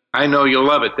I know you'll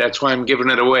love it. That's why I'm giving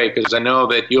it away, because I know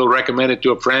that you'll recommend it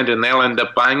to a friend, and they'll end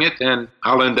up buying it, and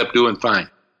I'll end up doing fine.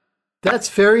 That's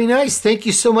very nice. Thank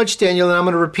you so much, Daniel, and I'm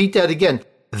going to repeat that again.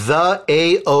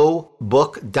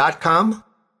 Theaobook.com?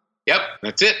 Yep,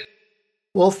 that's it.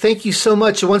 Well, thank you so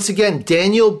much. Once again,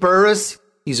 Daniel Burrus,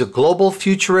 he's a global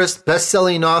futurist,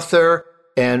 best-selling author,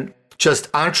 and just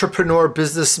entrepreneur,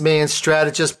 businessman,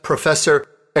 strategist, professor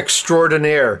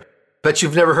extraordinaire. Bet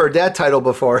you've never heard that title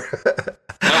before.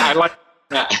 I like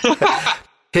that.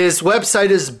 His website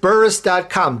is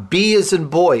burrus.com. B as in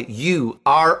boy, URRUS.com.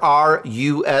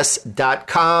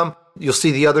 You'll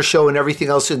see the other show and everything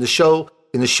else in the show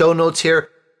notes here.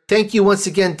 Thank you once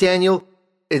again, Daniel.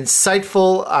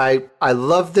 Insightful. I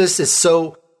love this. There's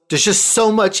just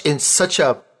so much in such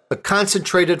a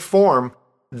concentrated form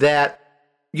that,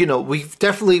 we've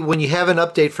definitely, when you have an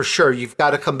update for sure, you've got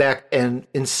to come back and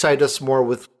incite us more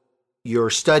with your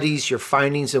studies, your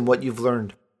findings, and what you've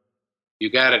learned. You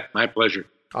got it. My pleasure.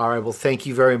 All right. Well, thank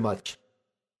you very much.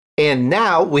 And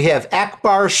now we have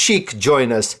Akbar Sheikh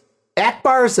join us.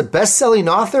 Akbar is a best-selling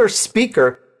author,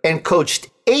 speaker, and coached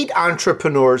 8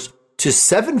 entrepreneurs to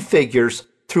 7 figures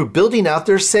through building out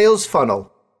their sales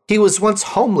funnel. He was once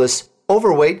homeless,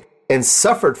 overweight, and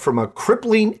suffered from a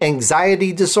crippling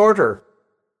anxiety disorder.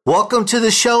 Welcome to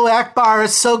the show, Akbar.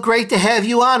 It's so great to have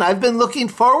you on. I've been looking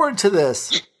forward to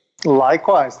this.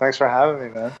 Likewise. Thanks for having me,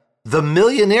 man. The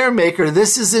Millionaire Maker,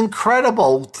 this is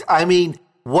incredible. I mean,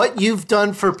 what you've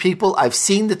done for people, I've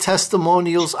seen the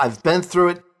testimonials, I've been through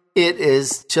it. It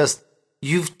is just,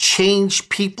 you've changed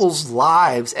people's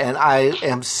lives, and I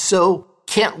am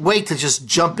can't wait to just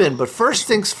jump in. But first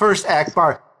things first,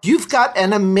 Akbar, you've got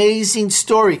an amazing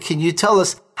story. Can you tell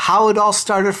us how it all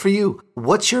started for you?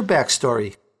 What's your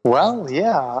backstory? Well,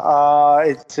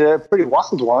 it's a pretty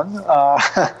wild one.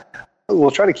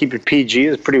 We'll try to keep it PG.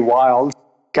 It's pretty wild.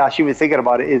 Gosh, even thinking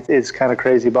about it, it's kind of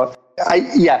crazy. But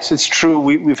yes, it's true.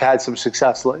 We've had some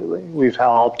success lately. We've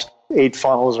helped 8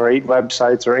 funnels or 8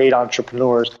 websites or 8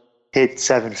 entrepreneurs hit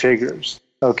 7 figures.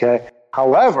 Okay.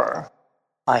 However,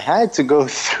 I had to go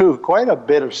through quite a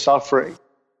bit of suffering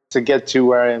to get to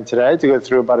where I am today. I had to go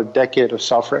through about a decade of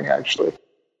suffering, actually.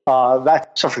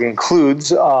 That suffering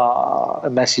includes a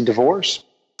messy divorce,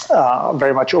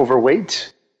 very much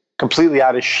overweight, completely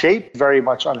out of shape, very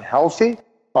much unhealthy,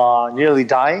 nearly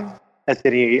dying at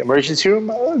the emergency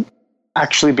room,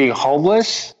 actually being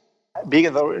homeless, being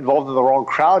involved in the wrong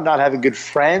crowd, not having good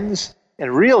friends.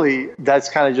 And really, that's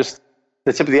kind of just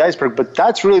the tip of the iceberg. But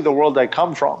that's really the world I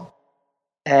come from.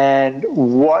 And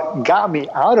what got me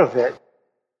out of it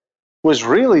was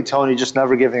really, Tony, just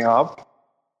never giving up.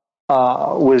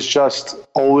 Was just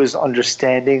always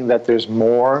understanding that there's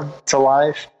more to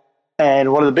life.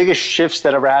 And one of the biggest shifts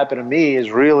that ever happened to me is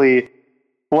really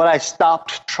when I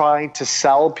stopped trying to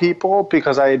sell people,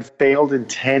 because I had failed in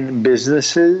 10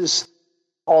 businesses,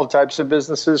 all types of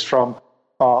businesses, from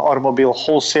automobile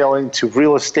wholesaling to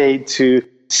real estate to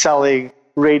selling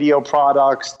radio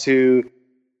products to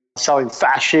selling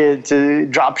fashion to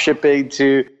drop shipping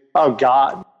to,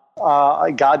 God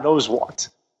knows what.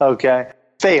 Okay.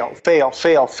 Fail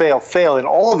in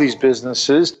all these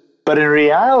businesses. But in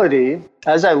reality,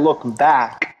 as I look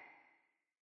back,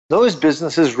 those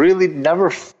businesses really never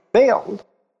failed.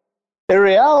 In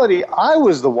reality, I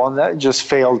was the one that just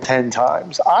failed 10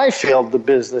 times. I failed the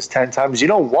business 10 times. You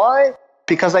know why?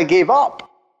 Because I gave up.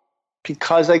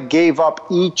 Because I gave up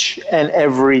each and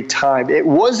every time. It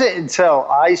wasn't until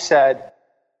I said,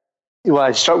 when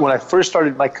I first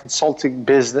started my consulting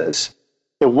business,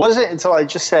 it wasn't until I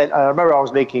just said, I remember I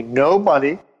was making no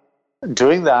money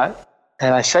doing that.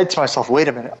 And I said to myself, wait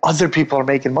a minute, other people are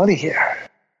making money here.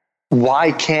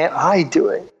 Why can't I do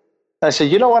it? And I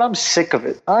said, you know what? I'm sick of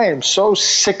it. I am so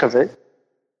sick of it.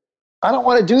 I don't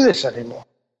want to do this anymore.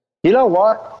 You know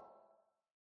what?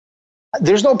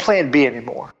 There's no plan B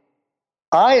anymore.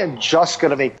 I am just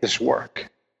going to make this work.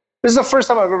 This is the first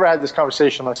time I've ever had this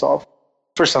conversation with myself.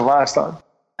 First and last time.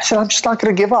 I said, I'm just not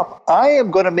going to give up. I am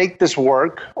going to make this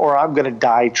work or I'm going to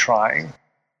die trying.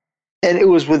 And it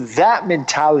was with that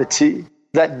mentality,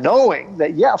 that knowing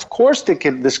that, yeah, of course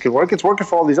this can work. It's working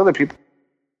for all these other people.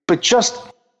 But just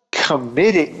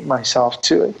committing myself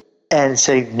to it and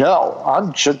saying,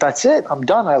 no, that's it. I'm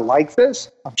done. I like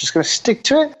this. I'm just going to stick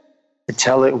to it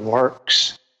until it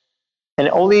works. And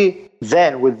only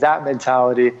then, with that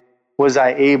mentality, was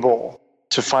I able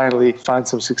to finally find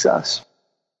some success.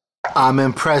 I'm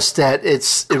impressed that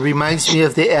it reminds me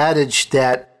of the adage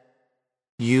that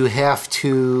you have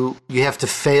to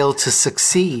fail to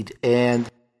succeed. And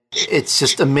it's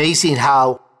just amazing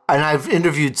how, and I've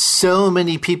interviewed so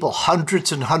many people,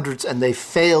 hundreds and hundreds, and they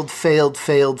failed,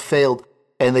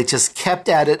 and they just kept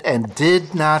at it and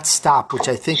did not stop, which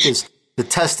I think is the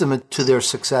testament to their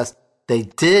success. They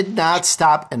did not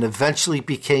stop and eventually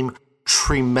became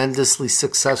tremendously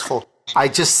successful. I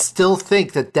just still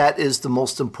think that is the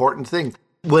most important thing.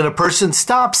 When a person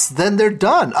stops, then they're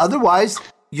done. Otherwise,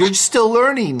 you're still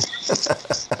learning.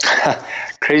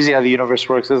 Crazy how the universe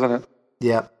works, isn't it?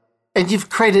 Yeah. And you've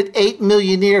created 8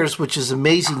 millionaires, which is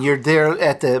amazing. You're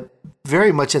there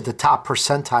very much at the top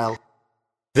percentile.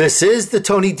 This is the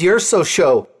Tony DUrso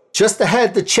Show. Just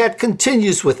ahead, the chat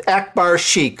continues with Akbar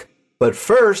Sheikh. But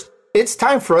first, it's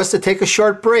time for us to take a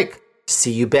short break.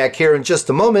 See you back here in just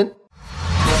a moment.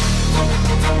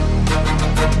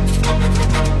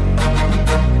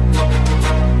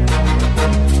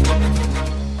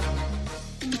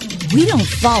 We don't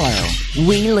follow,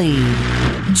 we lead.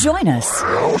 Join us,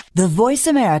 the Voice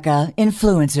America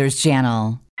Influencers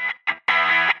Channel.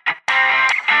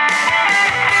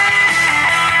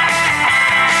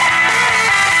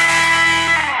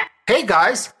 Hey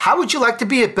guys, how would you like to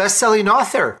be a best-selling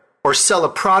author or sell a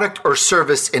product or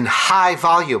service in high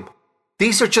volume?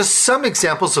 These are just some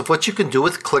examples of what you can do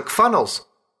with ClickFunnels.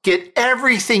 Get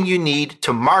everything you need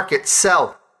to market,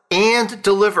 sell, and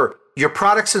deliver your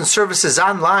products and services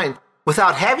online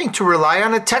without having to rely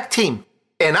on a tech team.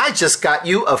 And I just got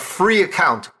you a free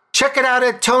account. Check it out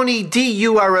at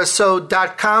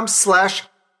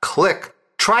TonyDUrso.com/click.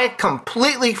 Try it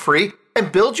completely free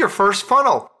and build your first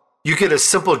funnel. You get a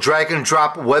simple drag and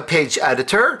drop web page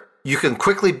editor. You can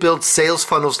quickly build sales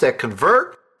funnels that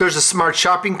convert. There's a smart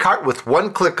shopping cart with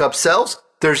one-click upsells.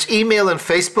 There's email and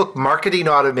Facebook marketing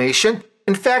automation.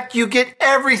 In fact, you get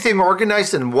everything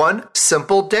organized in one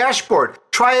simple dashboard.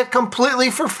 Try it completely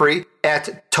for free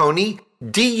at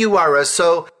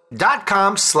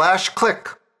TonyDUrso.com/click.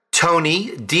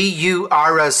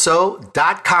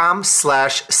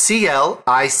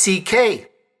 TonyDUrso.com/CLICK.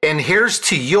 And here's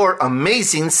to your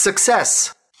amazing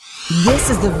success. This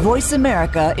is the Voice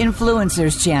America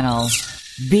Influencers Channel.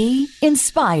 Be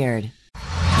inspired.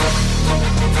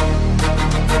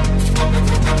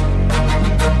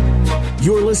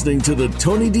 You're listening to the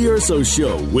Tony DUrso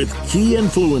Show with key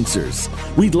influencers.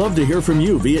 We'd love to hear from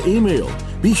you via email.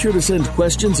 Be sure to send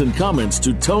questions and comments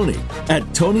to Tony at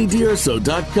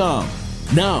TonyDUrso.com.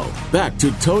 Now, back to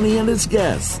Tony and his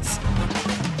guests.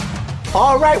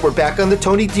 All right, we're back on the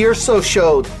Tony DUrso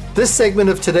Show. This segment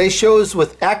of today's show is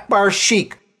with Akbar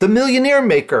Sheikh, the Millionaire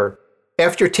Maker.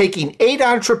 After taking 8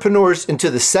 entrepreneurs into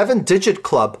the 7-digit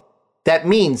club, that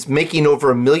means making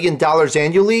over $1 million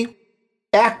annually,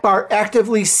 Akbar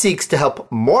actively seeks to help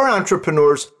more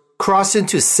entrepreneurs cross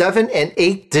into 7- and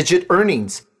 8-digit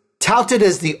earnings. Touted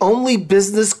as the only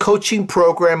business coaching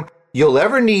program you'll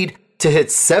ever need to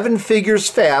hit 7 figures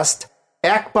fast,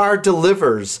 Akbar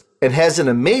delivers and has an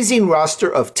amazing roster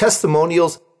of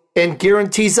testimonials and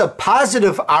guarantees a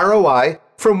positive ROI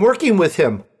from working with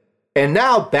him. And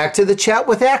now back to the chat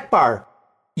with Akbar.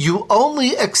 You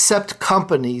only accept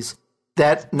companies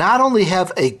that not only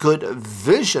have a good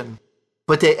vision,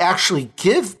 but they actually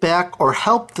give back or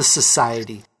help the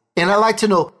society. And I'd like to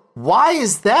know, why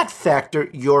is that factor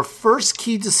your first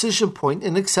key decision point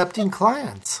in accepting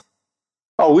clients?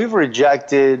 Oh, we've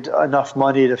rejected enough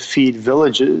money to feed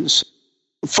villages.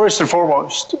 First and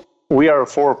foremost, we are a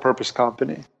for-purpose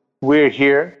company. We're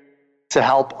here to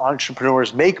help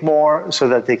entrepreneurs make more so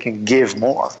that they can give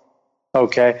more.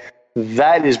 Okay?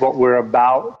 That is what we're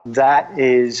about. That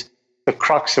is the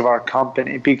crux of our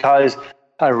company, because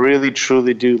I really,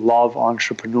 truly do love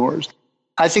entrepreneurs.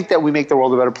 I think that we make the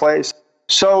world a better place.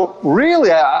 So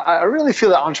really, I really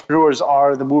feel that entrepreneurs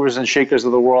are the movers and shakers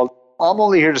of the world. I'm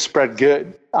only here to spread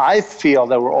good. I feel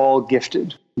that we're all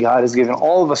gifted. God has given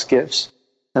all of us gifts,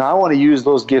 and I want to use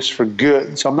those gifts for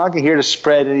good. So I'm not here to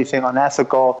spread anything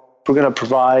unethical. We're going to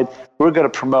provide, we're going to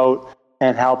promote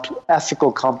and help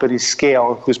ethical companies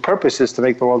scale, whose purpose is to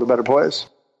make the world a better place.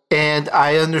 And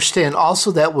I understand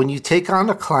also that when you take on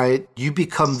a client, you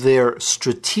become their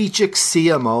strategic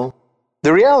CMO.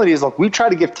 The reality is, look, we try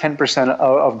to give 10%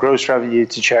 of gross revenue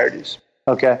to charities.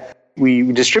 Okay, we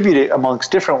distribute it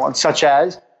amongst different ones, such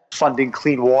as funding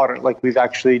clean water. Like we've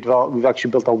actually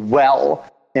built a well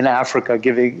in Africa,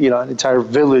 giving an entire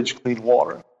village clean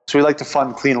water. So we like to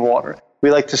fund clean water. We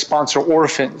like to sponsor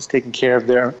orphans, taking care of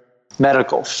their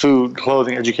medical, food,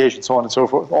 clothing, education, so on and so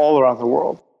forth, all around the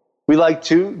world. We like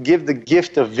to give the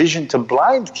gift of vision to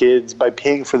blind kids by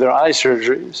paying for their eye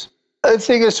surgeries. The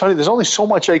thing is, Tony, there's only so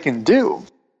much I can do.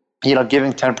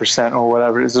 Giving 10% or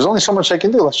whatever it is. There's only so much I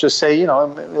can do. Let's just say, we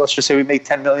make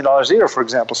 $10 million a year, for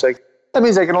example's sake. That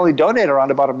means I can only donate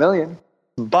around about $1 million.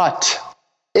 But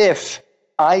if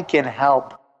I can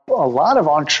help a lot of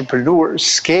entrepreneurs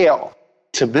scale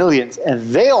to millions,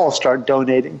 and they all start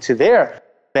donating to their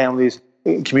families,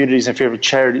 communities, and favorite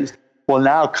charities, well,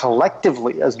 now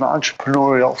collectively, as an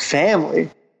entrepreneurial family,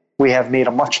 we have made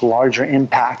a much larger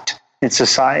impact in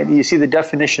society. You see, the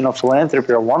definition of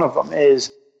philanthropy, or one of them,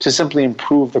 is to simply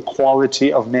improve the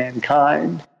quality of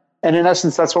mankind. And in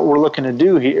essence, that's what we're looking to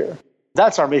do here.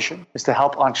 That's our mission, is to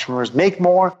help entrepreneurs make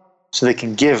more so they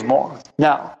can give more.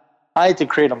 Now, I had to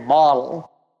create a model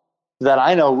that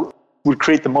I know would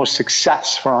create the most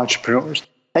success for entrepreneurs.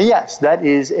 And yes, that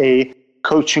is a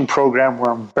coaching program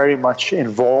where I'm very much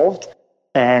involved,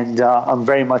 and I'm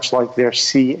very much like their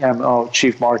CMO,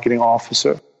 Chief Marketing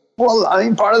Officer. Well, I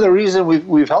mean, part of the reason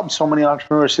we've helped so many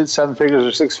entrepreneurs hit 7 figures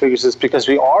or 6 figures is because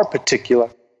we are particular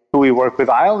who we work with.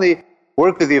 I only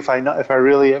work with you if I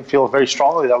really feel very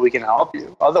strongly that we can help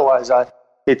you. Otherwise,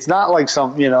 it's not like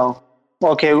some,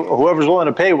 okay, whoever's willing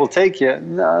to pay will take you.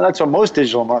 No, that's what most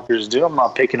digital marketers do. I'm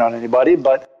not picking on anybody,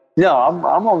 but no,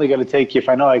 I'm only going to take you if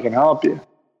I know I can help you.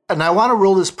 and I want to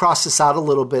roll this process out a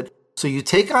little bit. So you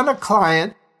take on a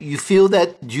client, you feel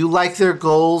that you like their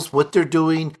goals, what they're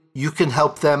doing, you can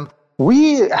help them.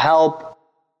 We help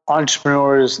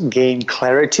entrepreneurs gain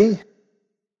clarity.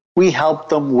 We help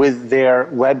them with their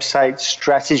website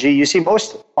strategy. You see,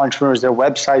 most entrepreneurs, their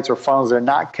websites or funnels are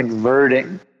not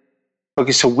converting.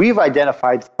 Okay, so we've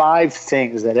identified 5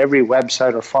 things that every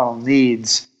website or funnel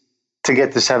needs to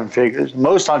get to 7 figures.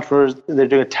 Most entrepreneurs, they're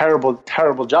doing a terrible,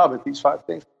 terrible job at these 5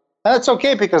 things. And that's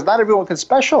okay because not everyone can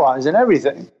specialize in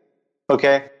everything.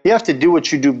 Okay, you have to do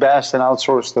what you do best and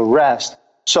outsource the rest.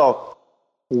 So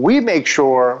we make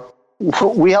sure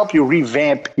we help you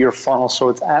revamp your funnel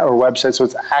or website so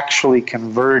it's actually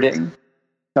converting.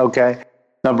 Okay,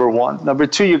 number 1. Number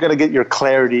 2, you're going to get your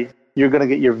clarity. You're going to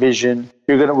get your vision.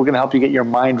 We're going to help you get your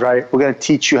mind right. We're going to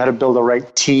teach you how to build the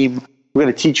right team. We're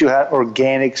going to teach you how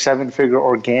organic, 7-figure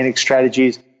organic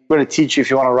strategies. We're going to teach you if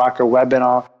you want to rock a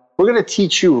webinar. We're going to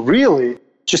teach you really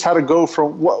just how to go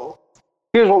from, whoa,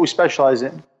 here's what we specialize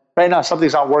in. Right now,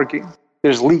 something's not working.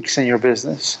 There's leaks in your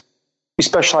business. We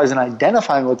specialize in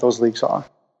identifying what those leaks are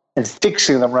and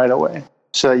fixing them right away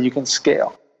so that you can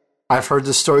scale. I've heard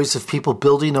the stories of people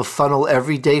building a funnel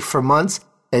every day for months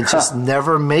and just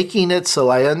never making it. So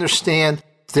I understand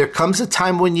there comes a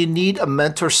time when you need a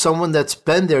mentor, someone that's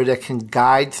been there that can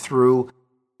guide through,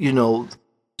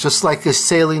 just like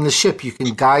sailing the ship. You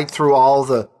can guide through all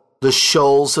the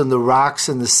shoals and the rocks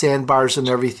and the sandbars and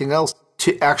everything else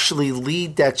to actually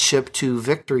lead that ship to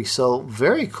victory. So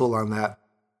very cool on that.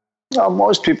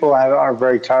 Most people are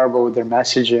very terrible with their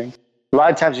messaging. A lot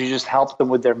of times you just help them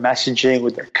with their messaging,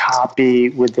 with their copy,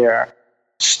 with their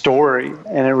story,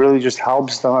 and it really just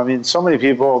helps them. I mean, so many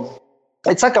people,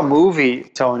 it's like a movie,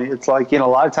 Tony. It's like, a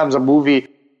lot of times a movie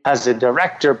has a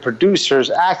director, producers,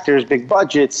 actors, big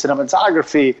budgets,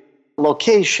 cinematography,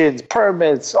 locations,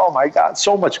 permits. Oh my God,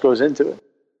 so much goes into it.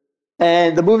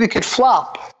 And the movie could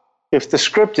flop if the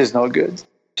script is no good.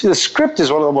 See, the script is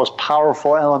one of the most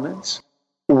powerful elements.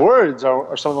 Words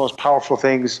are some of the most powerful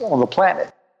things on the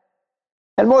planet.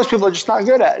 And most people are just not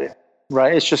good at it,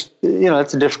 right? It's just,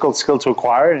 it's a difficult skill to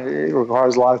acquire. And it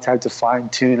requires a lot of time to fine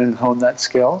tune and hone that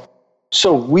skill.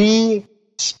 So we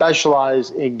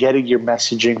specialize in getting your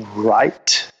messaging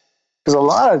right. Because a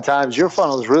lot of times your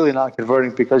funnel is really not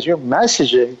converting because your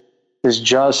messaging is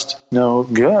just no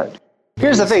good.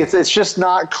 Here's the thing, it's just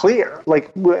not clear.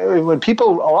 Like when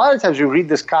people, a lot of times you read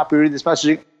this copy, read this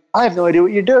messaging, I have no idea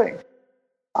what you're doing.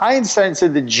 Einstein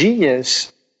said the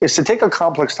genius is to take a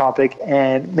complex topic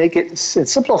and make it and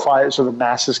simplify it so the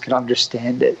masses can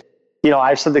understand it. I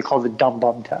have something called the dumb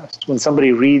bum test. When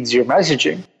somebody reads your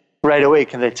messaging, right away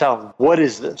can they tell, what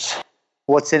is this?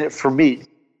 What's in it for me?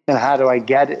 And how do I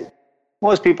get it?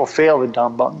 Most people fail the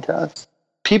dumb bum test.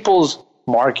 People's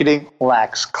marketing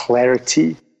lacks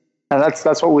clarity. And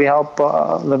that's what we help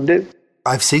them do.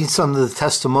 I've seen some of the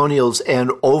testimonials,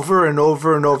 and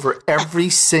over, every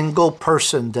single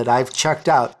person that I've checked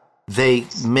out, they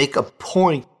make a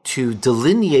point to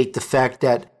delineate the fact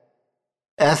that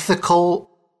ethical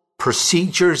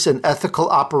procedures and ethical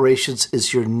operations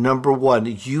is your number one.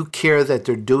 You care that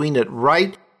they're doing it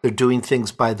right, they're doing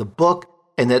things by the book,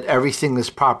 and that everything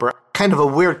is proper. Kind of a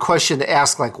weird question to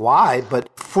ask, like why, but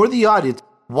for the audience,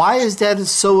 why is that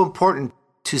so important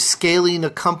to scaling a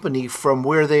company from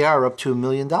where they are up to $1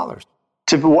 million?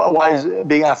 Why is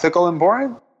being ethical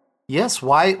important? Yes.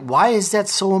 Why is that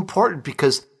so important?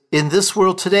 Because in this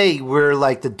world today, we're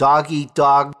like the dog eat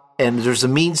dog, and there's a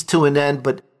means to an end,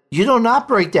 but you don't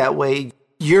operate that way.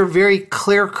 You're very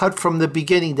clear cut from the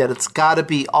beginning that it's got to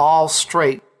be all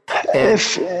straight.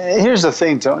 Here's the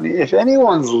thing, Tony. If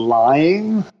anyone's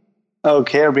lying, or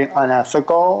being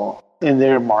unethical in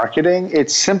their marketing,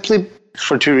 it's simply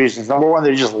for 2 reasons. Number one,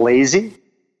 they're just lazy.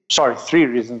 3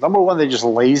 reasons. Number one, they're just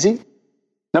lazy.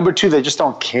 Number 2, they just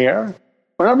don't care.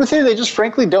 Or number 3, they just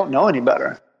frankly don't know any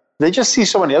better. They just see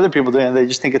so many other people doing it, they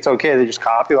just think it's okay. They just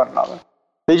copy one another.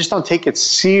 They just don't take it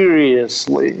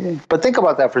seriously. But think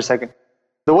about that for a second.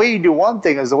 The way you do one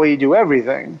thing is the way you do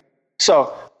everything.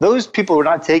 So those people who are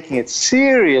not taking it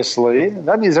seriously,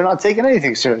 that means they're not taking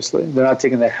anything seriously. They're not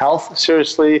taking their health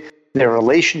seriously, their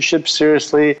relationships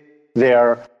seriously,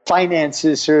 their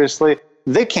finances seriously.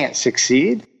 They can't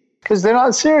succeed because they're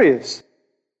not serious.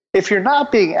 If you're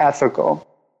not being ethical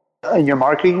in your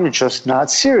marketing, you're just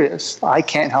not serious. I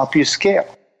can't help you scale.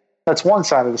 That's one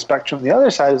side of the spectrum. The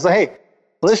other side is like, hey,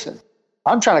 listen,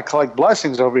 I'm trying to collect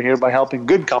blessings over here by helping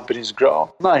good companies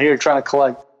grow. I'm not here trying to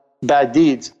collect bad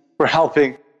deeds. We're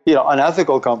helping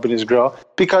unethical companies grow,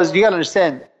 because you got to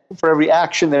understand, for every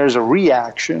action there's a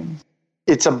reaction.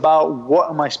 It's about what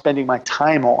am I spending my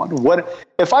time on? What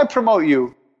if I promote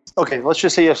you okay, let's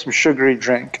just say you have some sugary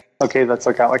drink. Okay, that's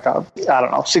like a I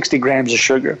don't know, 60 grams of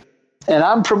sugar. And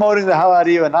I'm promoting the hell out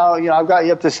of you, and now, I've got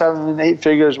you up to 7 and 8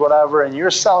 figures, whatever, and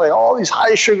you're selling all these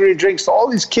high sugary drinks to all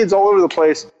these kids all over the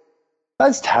place.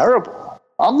 That's terrible.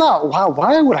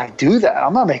 Why would I do that?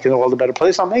 I'm not making the world a better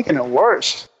place. I'm making it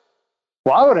worse.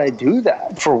 Why would I do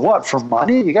that? For what? For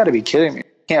money? You got to be kidding me.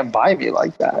 You can't buy me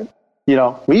like that.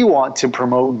 We want to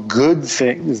promote good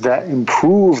things that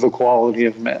improve the quality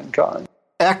of mankind.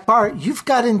 Akbar, you've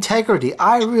got integrity.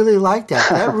 I really like that.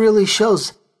 That really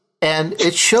shows. And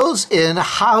it shows in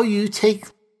how you take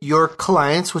your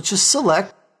clients, which is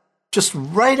select, just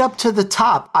right up to the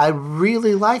top. I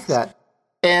really like that.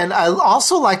 And I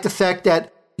also like the fact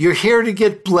that you're here to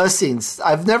get blessings.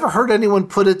 I've never heard anyone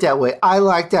put it that way. I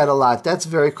like that a lot. That's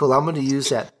very cool. I'm going to use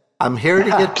that. I'm here to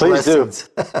get blessings.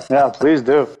 Yeah, please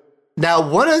do. Now,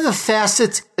 one of the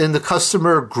facets in the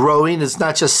customer growing is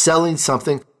not just selling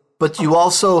something, but you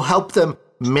also help them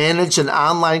manage an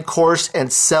online course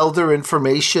and sell their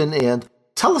information. And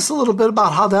tell us a little bit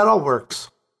about how that all works.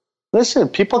 Listen,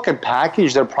 people can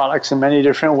package their products in many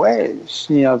different ways.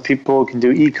 People can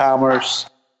do e-commerce,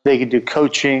 they can do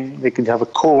coaching, they can have a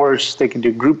course, they can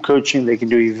do group coaching, they can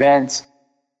do events.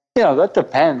 That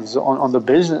depends on the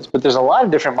business, but there's a lot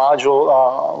of different a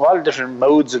lot of different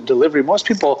modes of delivery. Most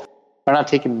people are not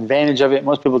taking advantage of it.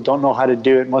 Most people don't know how to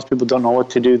do it. Most people don't know what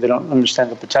to do. They don't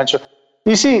understand the potential.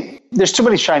 You see, there's too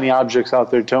many shiny objects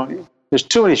out there, Tony. There's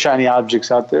too many shiny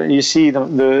objects out there. You see,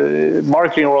 the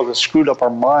marketing world has screwed up our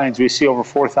minds. We see over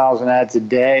 4,000 ads a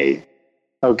day,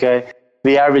 okay?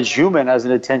 The average human has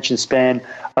an attention span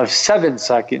of 7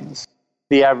 seconds.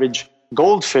 The average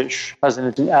goldfish has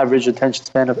an average attention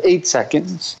span of 8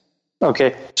 seconds,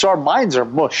 okay? So our minds are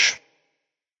mush.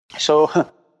 So,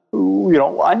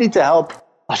 I need to help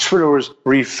entrepreneurs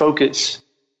refocus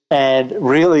and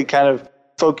really kind of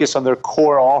focus on their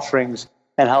core offerings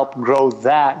and help grow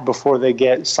that before they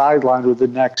get sidelined with the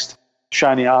next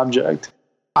shiny object.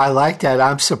 I like that.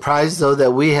 I'm surprised, though,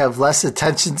 that we have less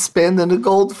attention span than a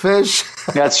goldfish.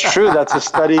 That's true. That's a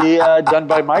study done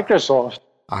by Microsoft.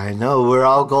 I know. We're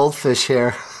all goldfish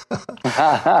here.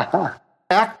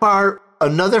 Akbar,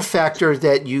 another factor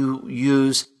that you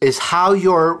use is how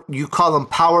you call them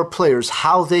power players,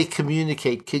 how they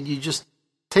communicate. Can you just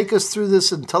take us through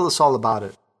this and tell us all about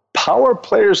it? Power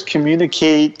players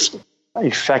communicate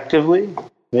effectively.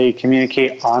 They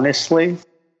communicate honestly.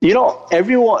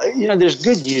 Everyone, there's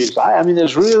good news.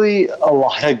 There's really a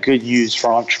lot of good news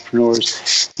for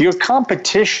entrepreneurs. Your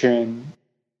competition,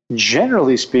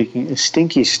 generally speaking, is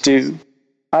stinky stew.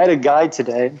 I had a guy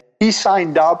today. He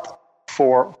signed up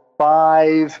for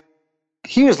 5.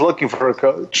 He was looking for a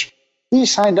coach. He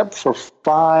signed up for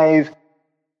 5.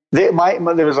 He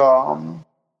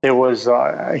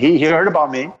heard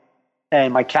about me,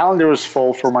 and my calendar was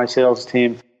full for my sales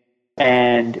team.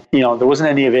 And, there wasn't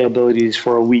any availabilities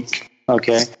for a week,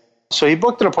 okay? So he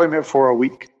booked an appointment for a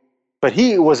week, but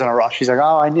he was in a rush. He's like,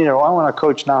 I want to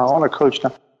coach now.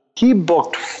 He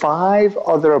booked 5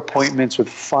 other appointments with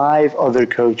 5 other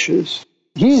coaches.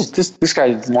 This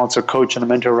guy wants a coach and a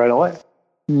mentor right away.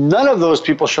 None of those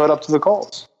people showed up to the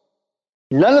calls.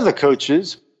 None of the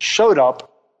coaches showed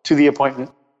up to the appointment.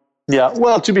 Yeah,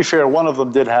 well, to be fair, one of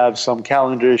them did have some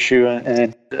calendar issue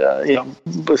and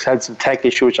had some tech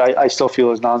issue, which I still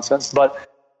feel is nonsense. But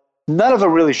none of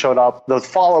them really showed up. The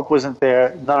follow-up wasn't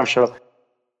there. None of them showed up.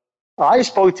 I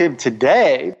spoke to him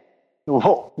today,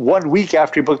 1 week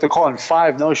after he booked the call, and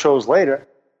 5 no-shows later.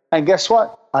 And guess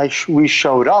what? We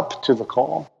showed up to the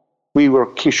call.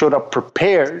 He showed up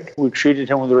prepared. We treated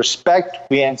him with respect.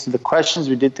 We answered the questions.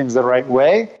 We did things the right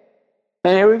way.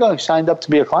 And here we go. He signed up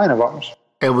to be a client of ours.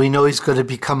 And we know he's going to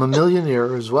become a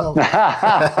millionaire as well. Because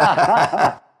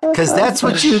that's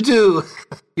what you do.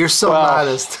 You're so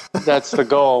modest. That's the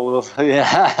goal.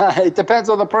 Yeah. It depends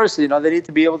on the person. They need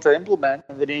to be able to implement,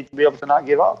 and they need to be able to not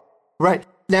give up. Right.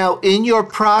 Now, in your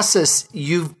process,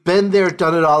 you've been there,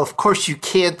 done it all. Of course, you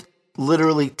can't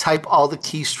literally type all the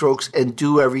keystrokes and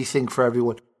do everything for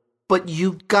everyone. But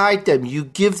you guide them. You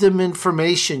give them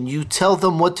information. You tell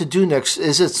them what to do next.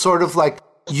 Is it sort of like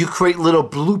you create little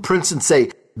blueprints and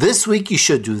say, this week you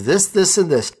should do this, this, and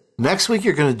this. Next week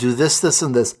you're going to do this, this,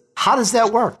 and this. How does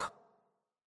that work?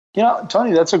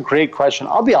 Tony, that's a great question.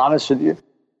 I'll be honest with you.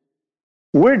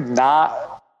 We're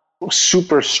not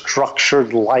super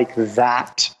structured like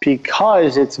that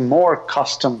because it's more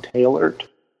custom tailored.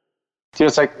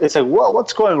 It's like, well,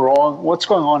 what's going wrong? What's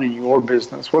going on in your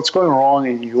business? What's going wrong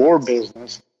in your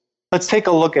business? Let's take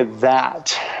a look at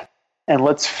that and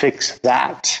let's fix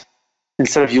that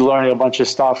instead of you learning a bunch of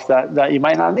stuff that you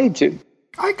might not need to.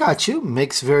 I got you.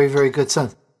 Makes very, very good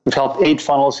sense. We've helped 8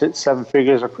 funnels hit 7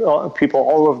 figures, people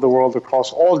all over the world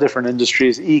across all different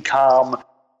industries, e-com,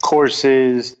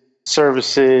 courses,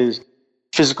 services,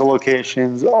 physical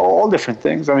locations, all different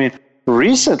things. I mean,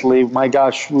 recently, my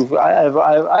gosh, we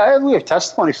have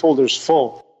testimony folders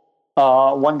full.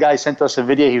 One guy sent us a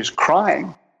video. He was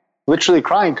crying, literally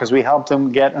crying, because we helped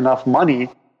him get enough money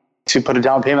to put a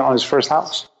down payment on his first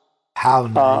house. How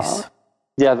nice.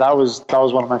 Yeah, that was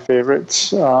one of my favorites,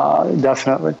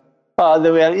 definitely.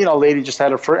 Then we had, a lady just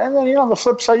had her first, and then, on the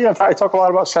flip side, I talk a lot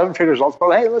about 7-figure results,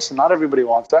 but hey, listen, not everybody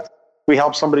wants that. We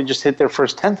help somebody just hit their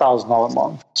first $10,000 a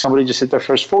month. Somebody just hit their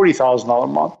first $40,000 a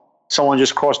month. Someone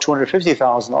just crossed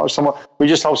 $250,000. We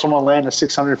just helped someone land a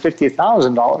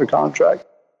 $650,000 contract.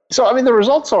 So, I mean, the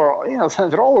results are,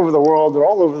 they're all over the world. They're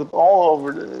all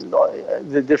over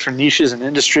the different niches and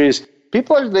industries. The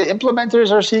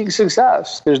implementers are seeing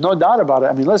success. There's no doubt about it.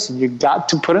 I mean, listen, you got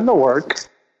to put in the work.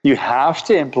 You have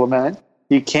to implement.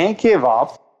 You can't give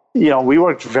up. We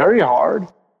worked very hard.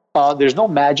 There's no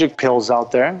magic pills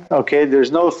out there. Okay,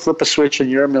 there's no flip a switch and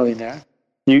you're a millionaire.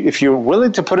 If you're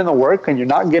willing to put in the work and you're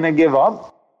not going to give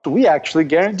up, we actually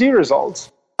guarantee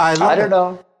results. I don't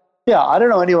know. Yeah, I don't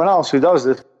know anyone else who does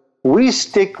this. We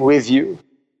stick with you,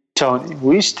 Tony.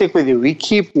 We stick with you. We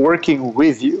keep working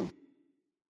with you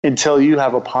until you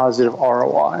have a positive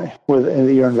ROI with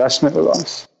your investment with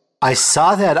us. I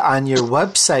saw that on your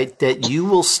website that you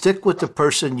will stick with the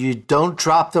person. You don't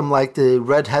drop them like the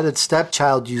redheaded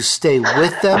stepchild. You stay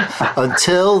with them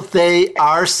until they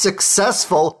are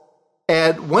successful.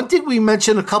 And one thing we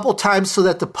mentioned a couple times so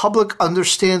that the public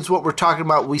understands what we're talking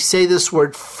about, we say this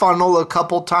word funnel a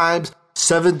couple times,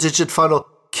 7-digit funnel.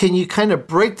 Can you kind of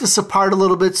break this apart a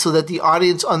little bit so that the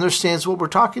audience understands what we're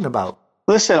talking about?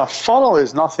 Listen, a funnel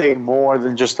is nothing more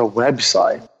than just a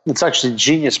website. It's actually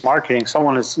genius marketing.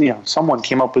 Someone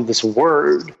came up with this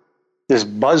word, this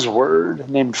buzzword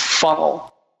named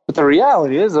funnel. But the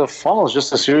reality is a funnel is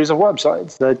just a series of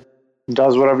websites that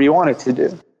does whatever you want it to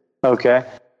do. Okay?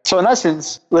 So in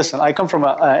essence, listen, I come from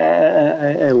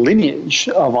a lineage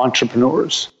of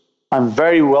entrepreneurs. I'm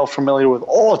very well familiar with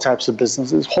all types of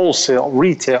businesses, wholesale,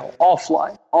 retail,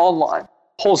 offline, online,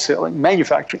 wholesaling,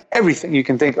 manufacturing, everything you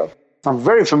can think of. I'm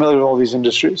very familiar with all these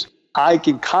industries. I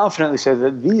can confidently say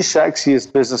that the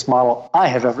sexiest business model I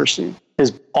have ever seen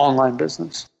is online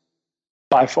business,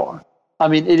 by far. I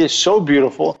mean, it is so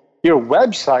beautiful. Your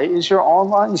website is your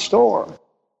online store.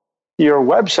 Your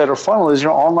website or funnel is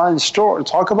your online store.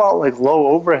 Talk about like low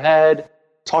overhead.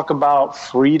 Talk about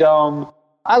freedom.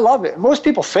 I love it. Most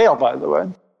people fail, by the way.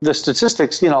 The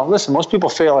statistics, listen, most people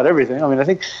fail at everything. I mean, I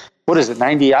think,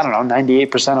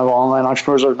 98% of online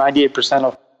entrepreneurs or 98%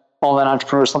 of online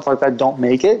entrepreneurs, something like that, don't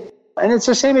make it. And it's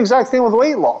the same exact thing with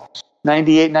weight loss.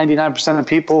 99% of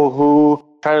people who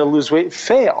try to lose weight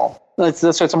fail. That's why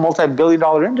it's a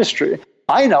multi-billion-dollar industry.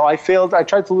 I know, I failed. I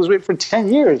tried to lose weight for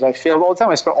 10 years. I failed all the time.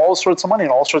 I spent all sorts of money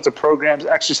on all sorts of programs,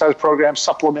 exercise programs,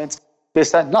 supplements,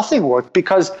 this, that. Nothing worked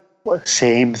because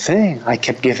same thing. I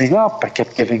kept giving up. I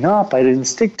didn't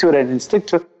stick to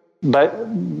it. But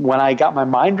when I got my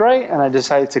mind right and I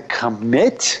decided to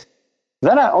commit,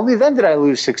 only then did I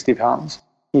lose 60 pounds.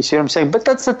 You see what I'm saying? But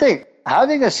that's the thing.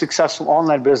 Having a successful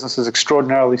online business is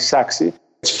extraordinarily sexy.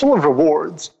 It's full of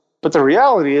rewards. But the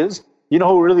reality is,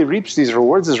 who really reaps these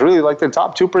rewards is really like the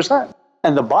top 2%.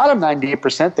 And the bottom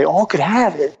 98%, they all could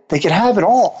have it. They could have it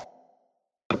all.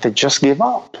 But they just give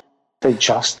up. They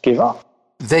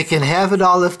They can have it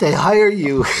all if they hire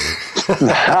you. Well,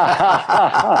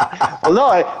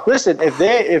 no, listen, if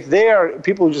they are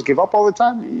people who just give up all the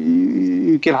time,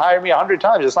 you can hire me 100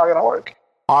 times. It's not going to work.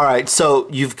 All right. So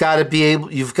you've got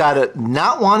to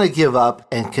not want to give up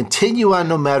and continue on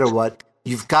no matter what.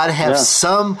 You've got to have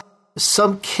some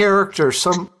character,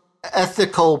 some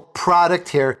ethical product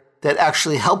here that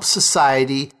actually helps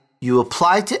society. You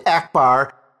apply to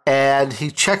Akbar and he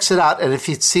checks it out. And if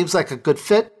it seems like a good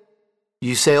fit,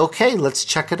 you say, okay, let's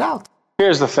check it out.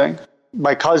 Here's the thing.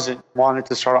 My cousin wanted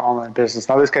to start an online business.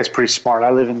 Now, this guy's pretty smart. I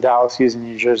live in Dallas. He's in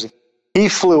New Jersey. He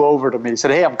flew over to me. He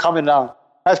said, hey, I'm coming down.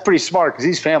 That's pretty smart because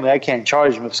he's family. I can't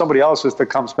charge him. If somebody else was to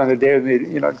come spend a day with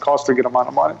me, it costs a good amount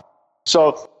of money.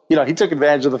 So, he took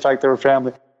advantage of the fact they were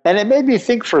family. And it made me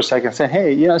think for a second, saying,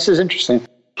 hey, this is interesting.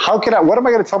 What am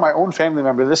I going to tell my own family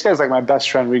member? This guy's like my best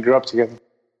friend. We grew up together.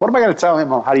 What am I going to tell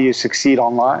him on how do you succeed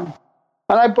online?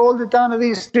 And I boiled it down to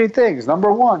these 3 things.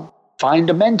 Number 1, find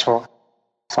a mentor.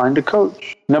 Find a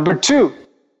coach. Number 2,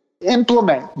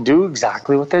 implement. Do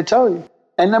exactly what they tell you.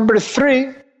 And number 3,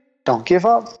 don't give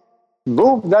up.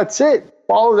 Boom, that's it.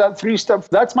 Follow that 3-step.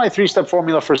 That's my 3-step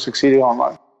formula for succeeding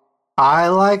online. I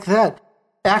like that.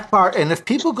 Akbar, and if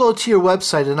people go to your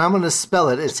website, and I'm going to spell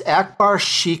it, it's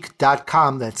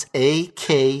akbarsheikh.com. That's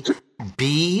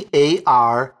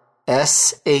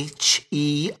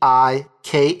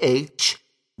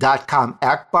AKBARSHEIKH.com.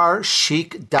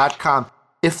 akbarsheikh.com.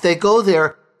 If they go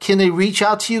there, can they reach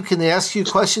out to you? Can they ask you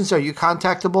questions? Are you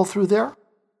contactable through there?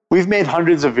 We've made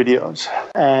hundreds of videos,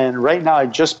 and right now I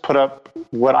just put up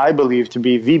what I believe to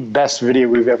be the best video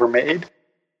we've ever made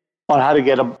on how to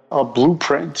get a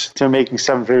blueprint to making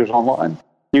 7 figures online.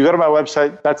 You go to my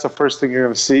website, that's the first thing you're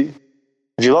going to see.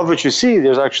 If you love what you see,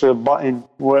 there's actually a button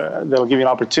where that'll give you an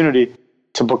opportunity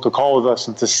to book a call with us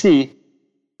and to see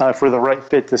if we're the right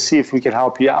fit, to see if we can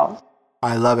help you out.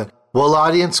 I love it. Well,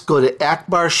 audience, go to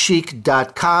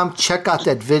akbarsheikh.com. Check out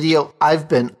that video. I've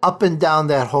been up and down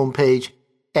that homepage.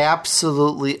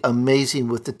 Absolutely amazing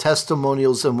with the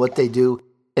testimonials and what they do.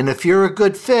 And if you're a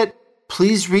good fit,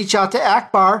 please reach out to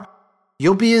Akbar.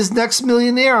 You'll be his next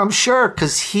millionaire, I'm sure,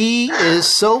 because he is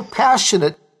so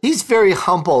passionate. He's very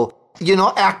humble. You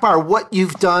know, Akbar, what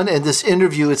you've done in this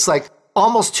interview, it's like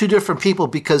almost two different people,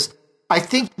 because I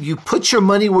think you put your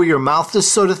money where your mouth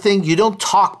is, sort of thing. You don't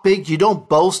talk big, you don't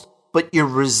boast, but your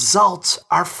results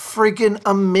are friggin'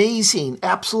 amazing.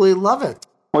 Absolutely love it.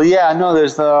 Well, yeah, no,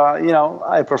 there's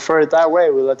I prefer it that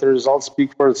way. We let the results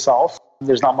speak for itself.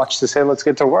 There's not much to say. Let's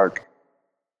get to work.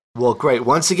 Well, great.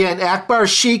 Once again, Akbar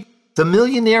Sheikh, the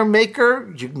Millionaire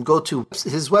Maker. You can go to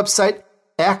his website,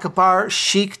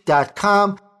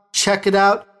 akbarsheikh.com. Check it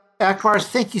out. Akbar,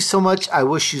 thank you so much. I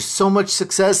wish you so much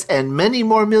success and many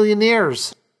more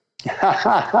millionaires.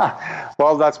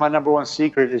 Well, that's my number one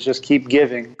secret, is just keep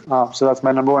giving. So that's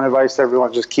my number one advice to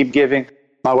everyone. Just keep giving.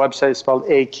 My website is spelled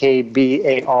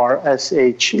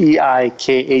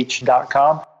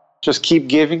akbarsheikh.com. Just keep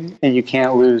giving and you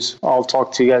can't lose. I'll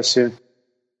talk to you guys soon.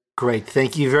 Great.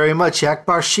 Thank you very much,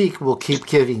 Akbar Sheikh. We'll keep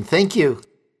giving. Thank you.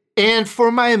 And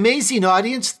for my amazing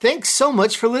audience, thanks so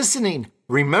much for listening.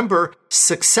 Remember,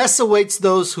 success awaits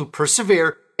those who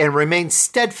persevere and remain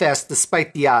steadfast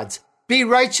despite the odds. Be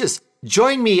righteous.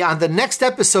 Join me on the next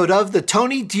episode of The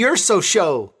Tony DUrso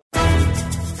Show.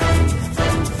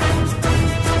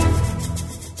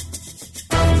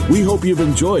 We hope you've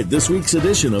enjoyed this week's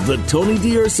edition of The Tony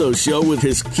DUrso Show with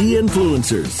his key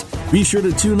influencers. Be sure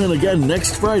to tune in again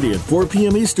next Friday at 4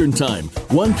 p.m. Eastern Time,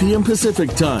 1 p.m. Pacific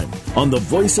Time on the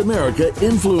Voice America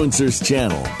Influencers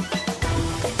channel.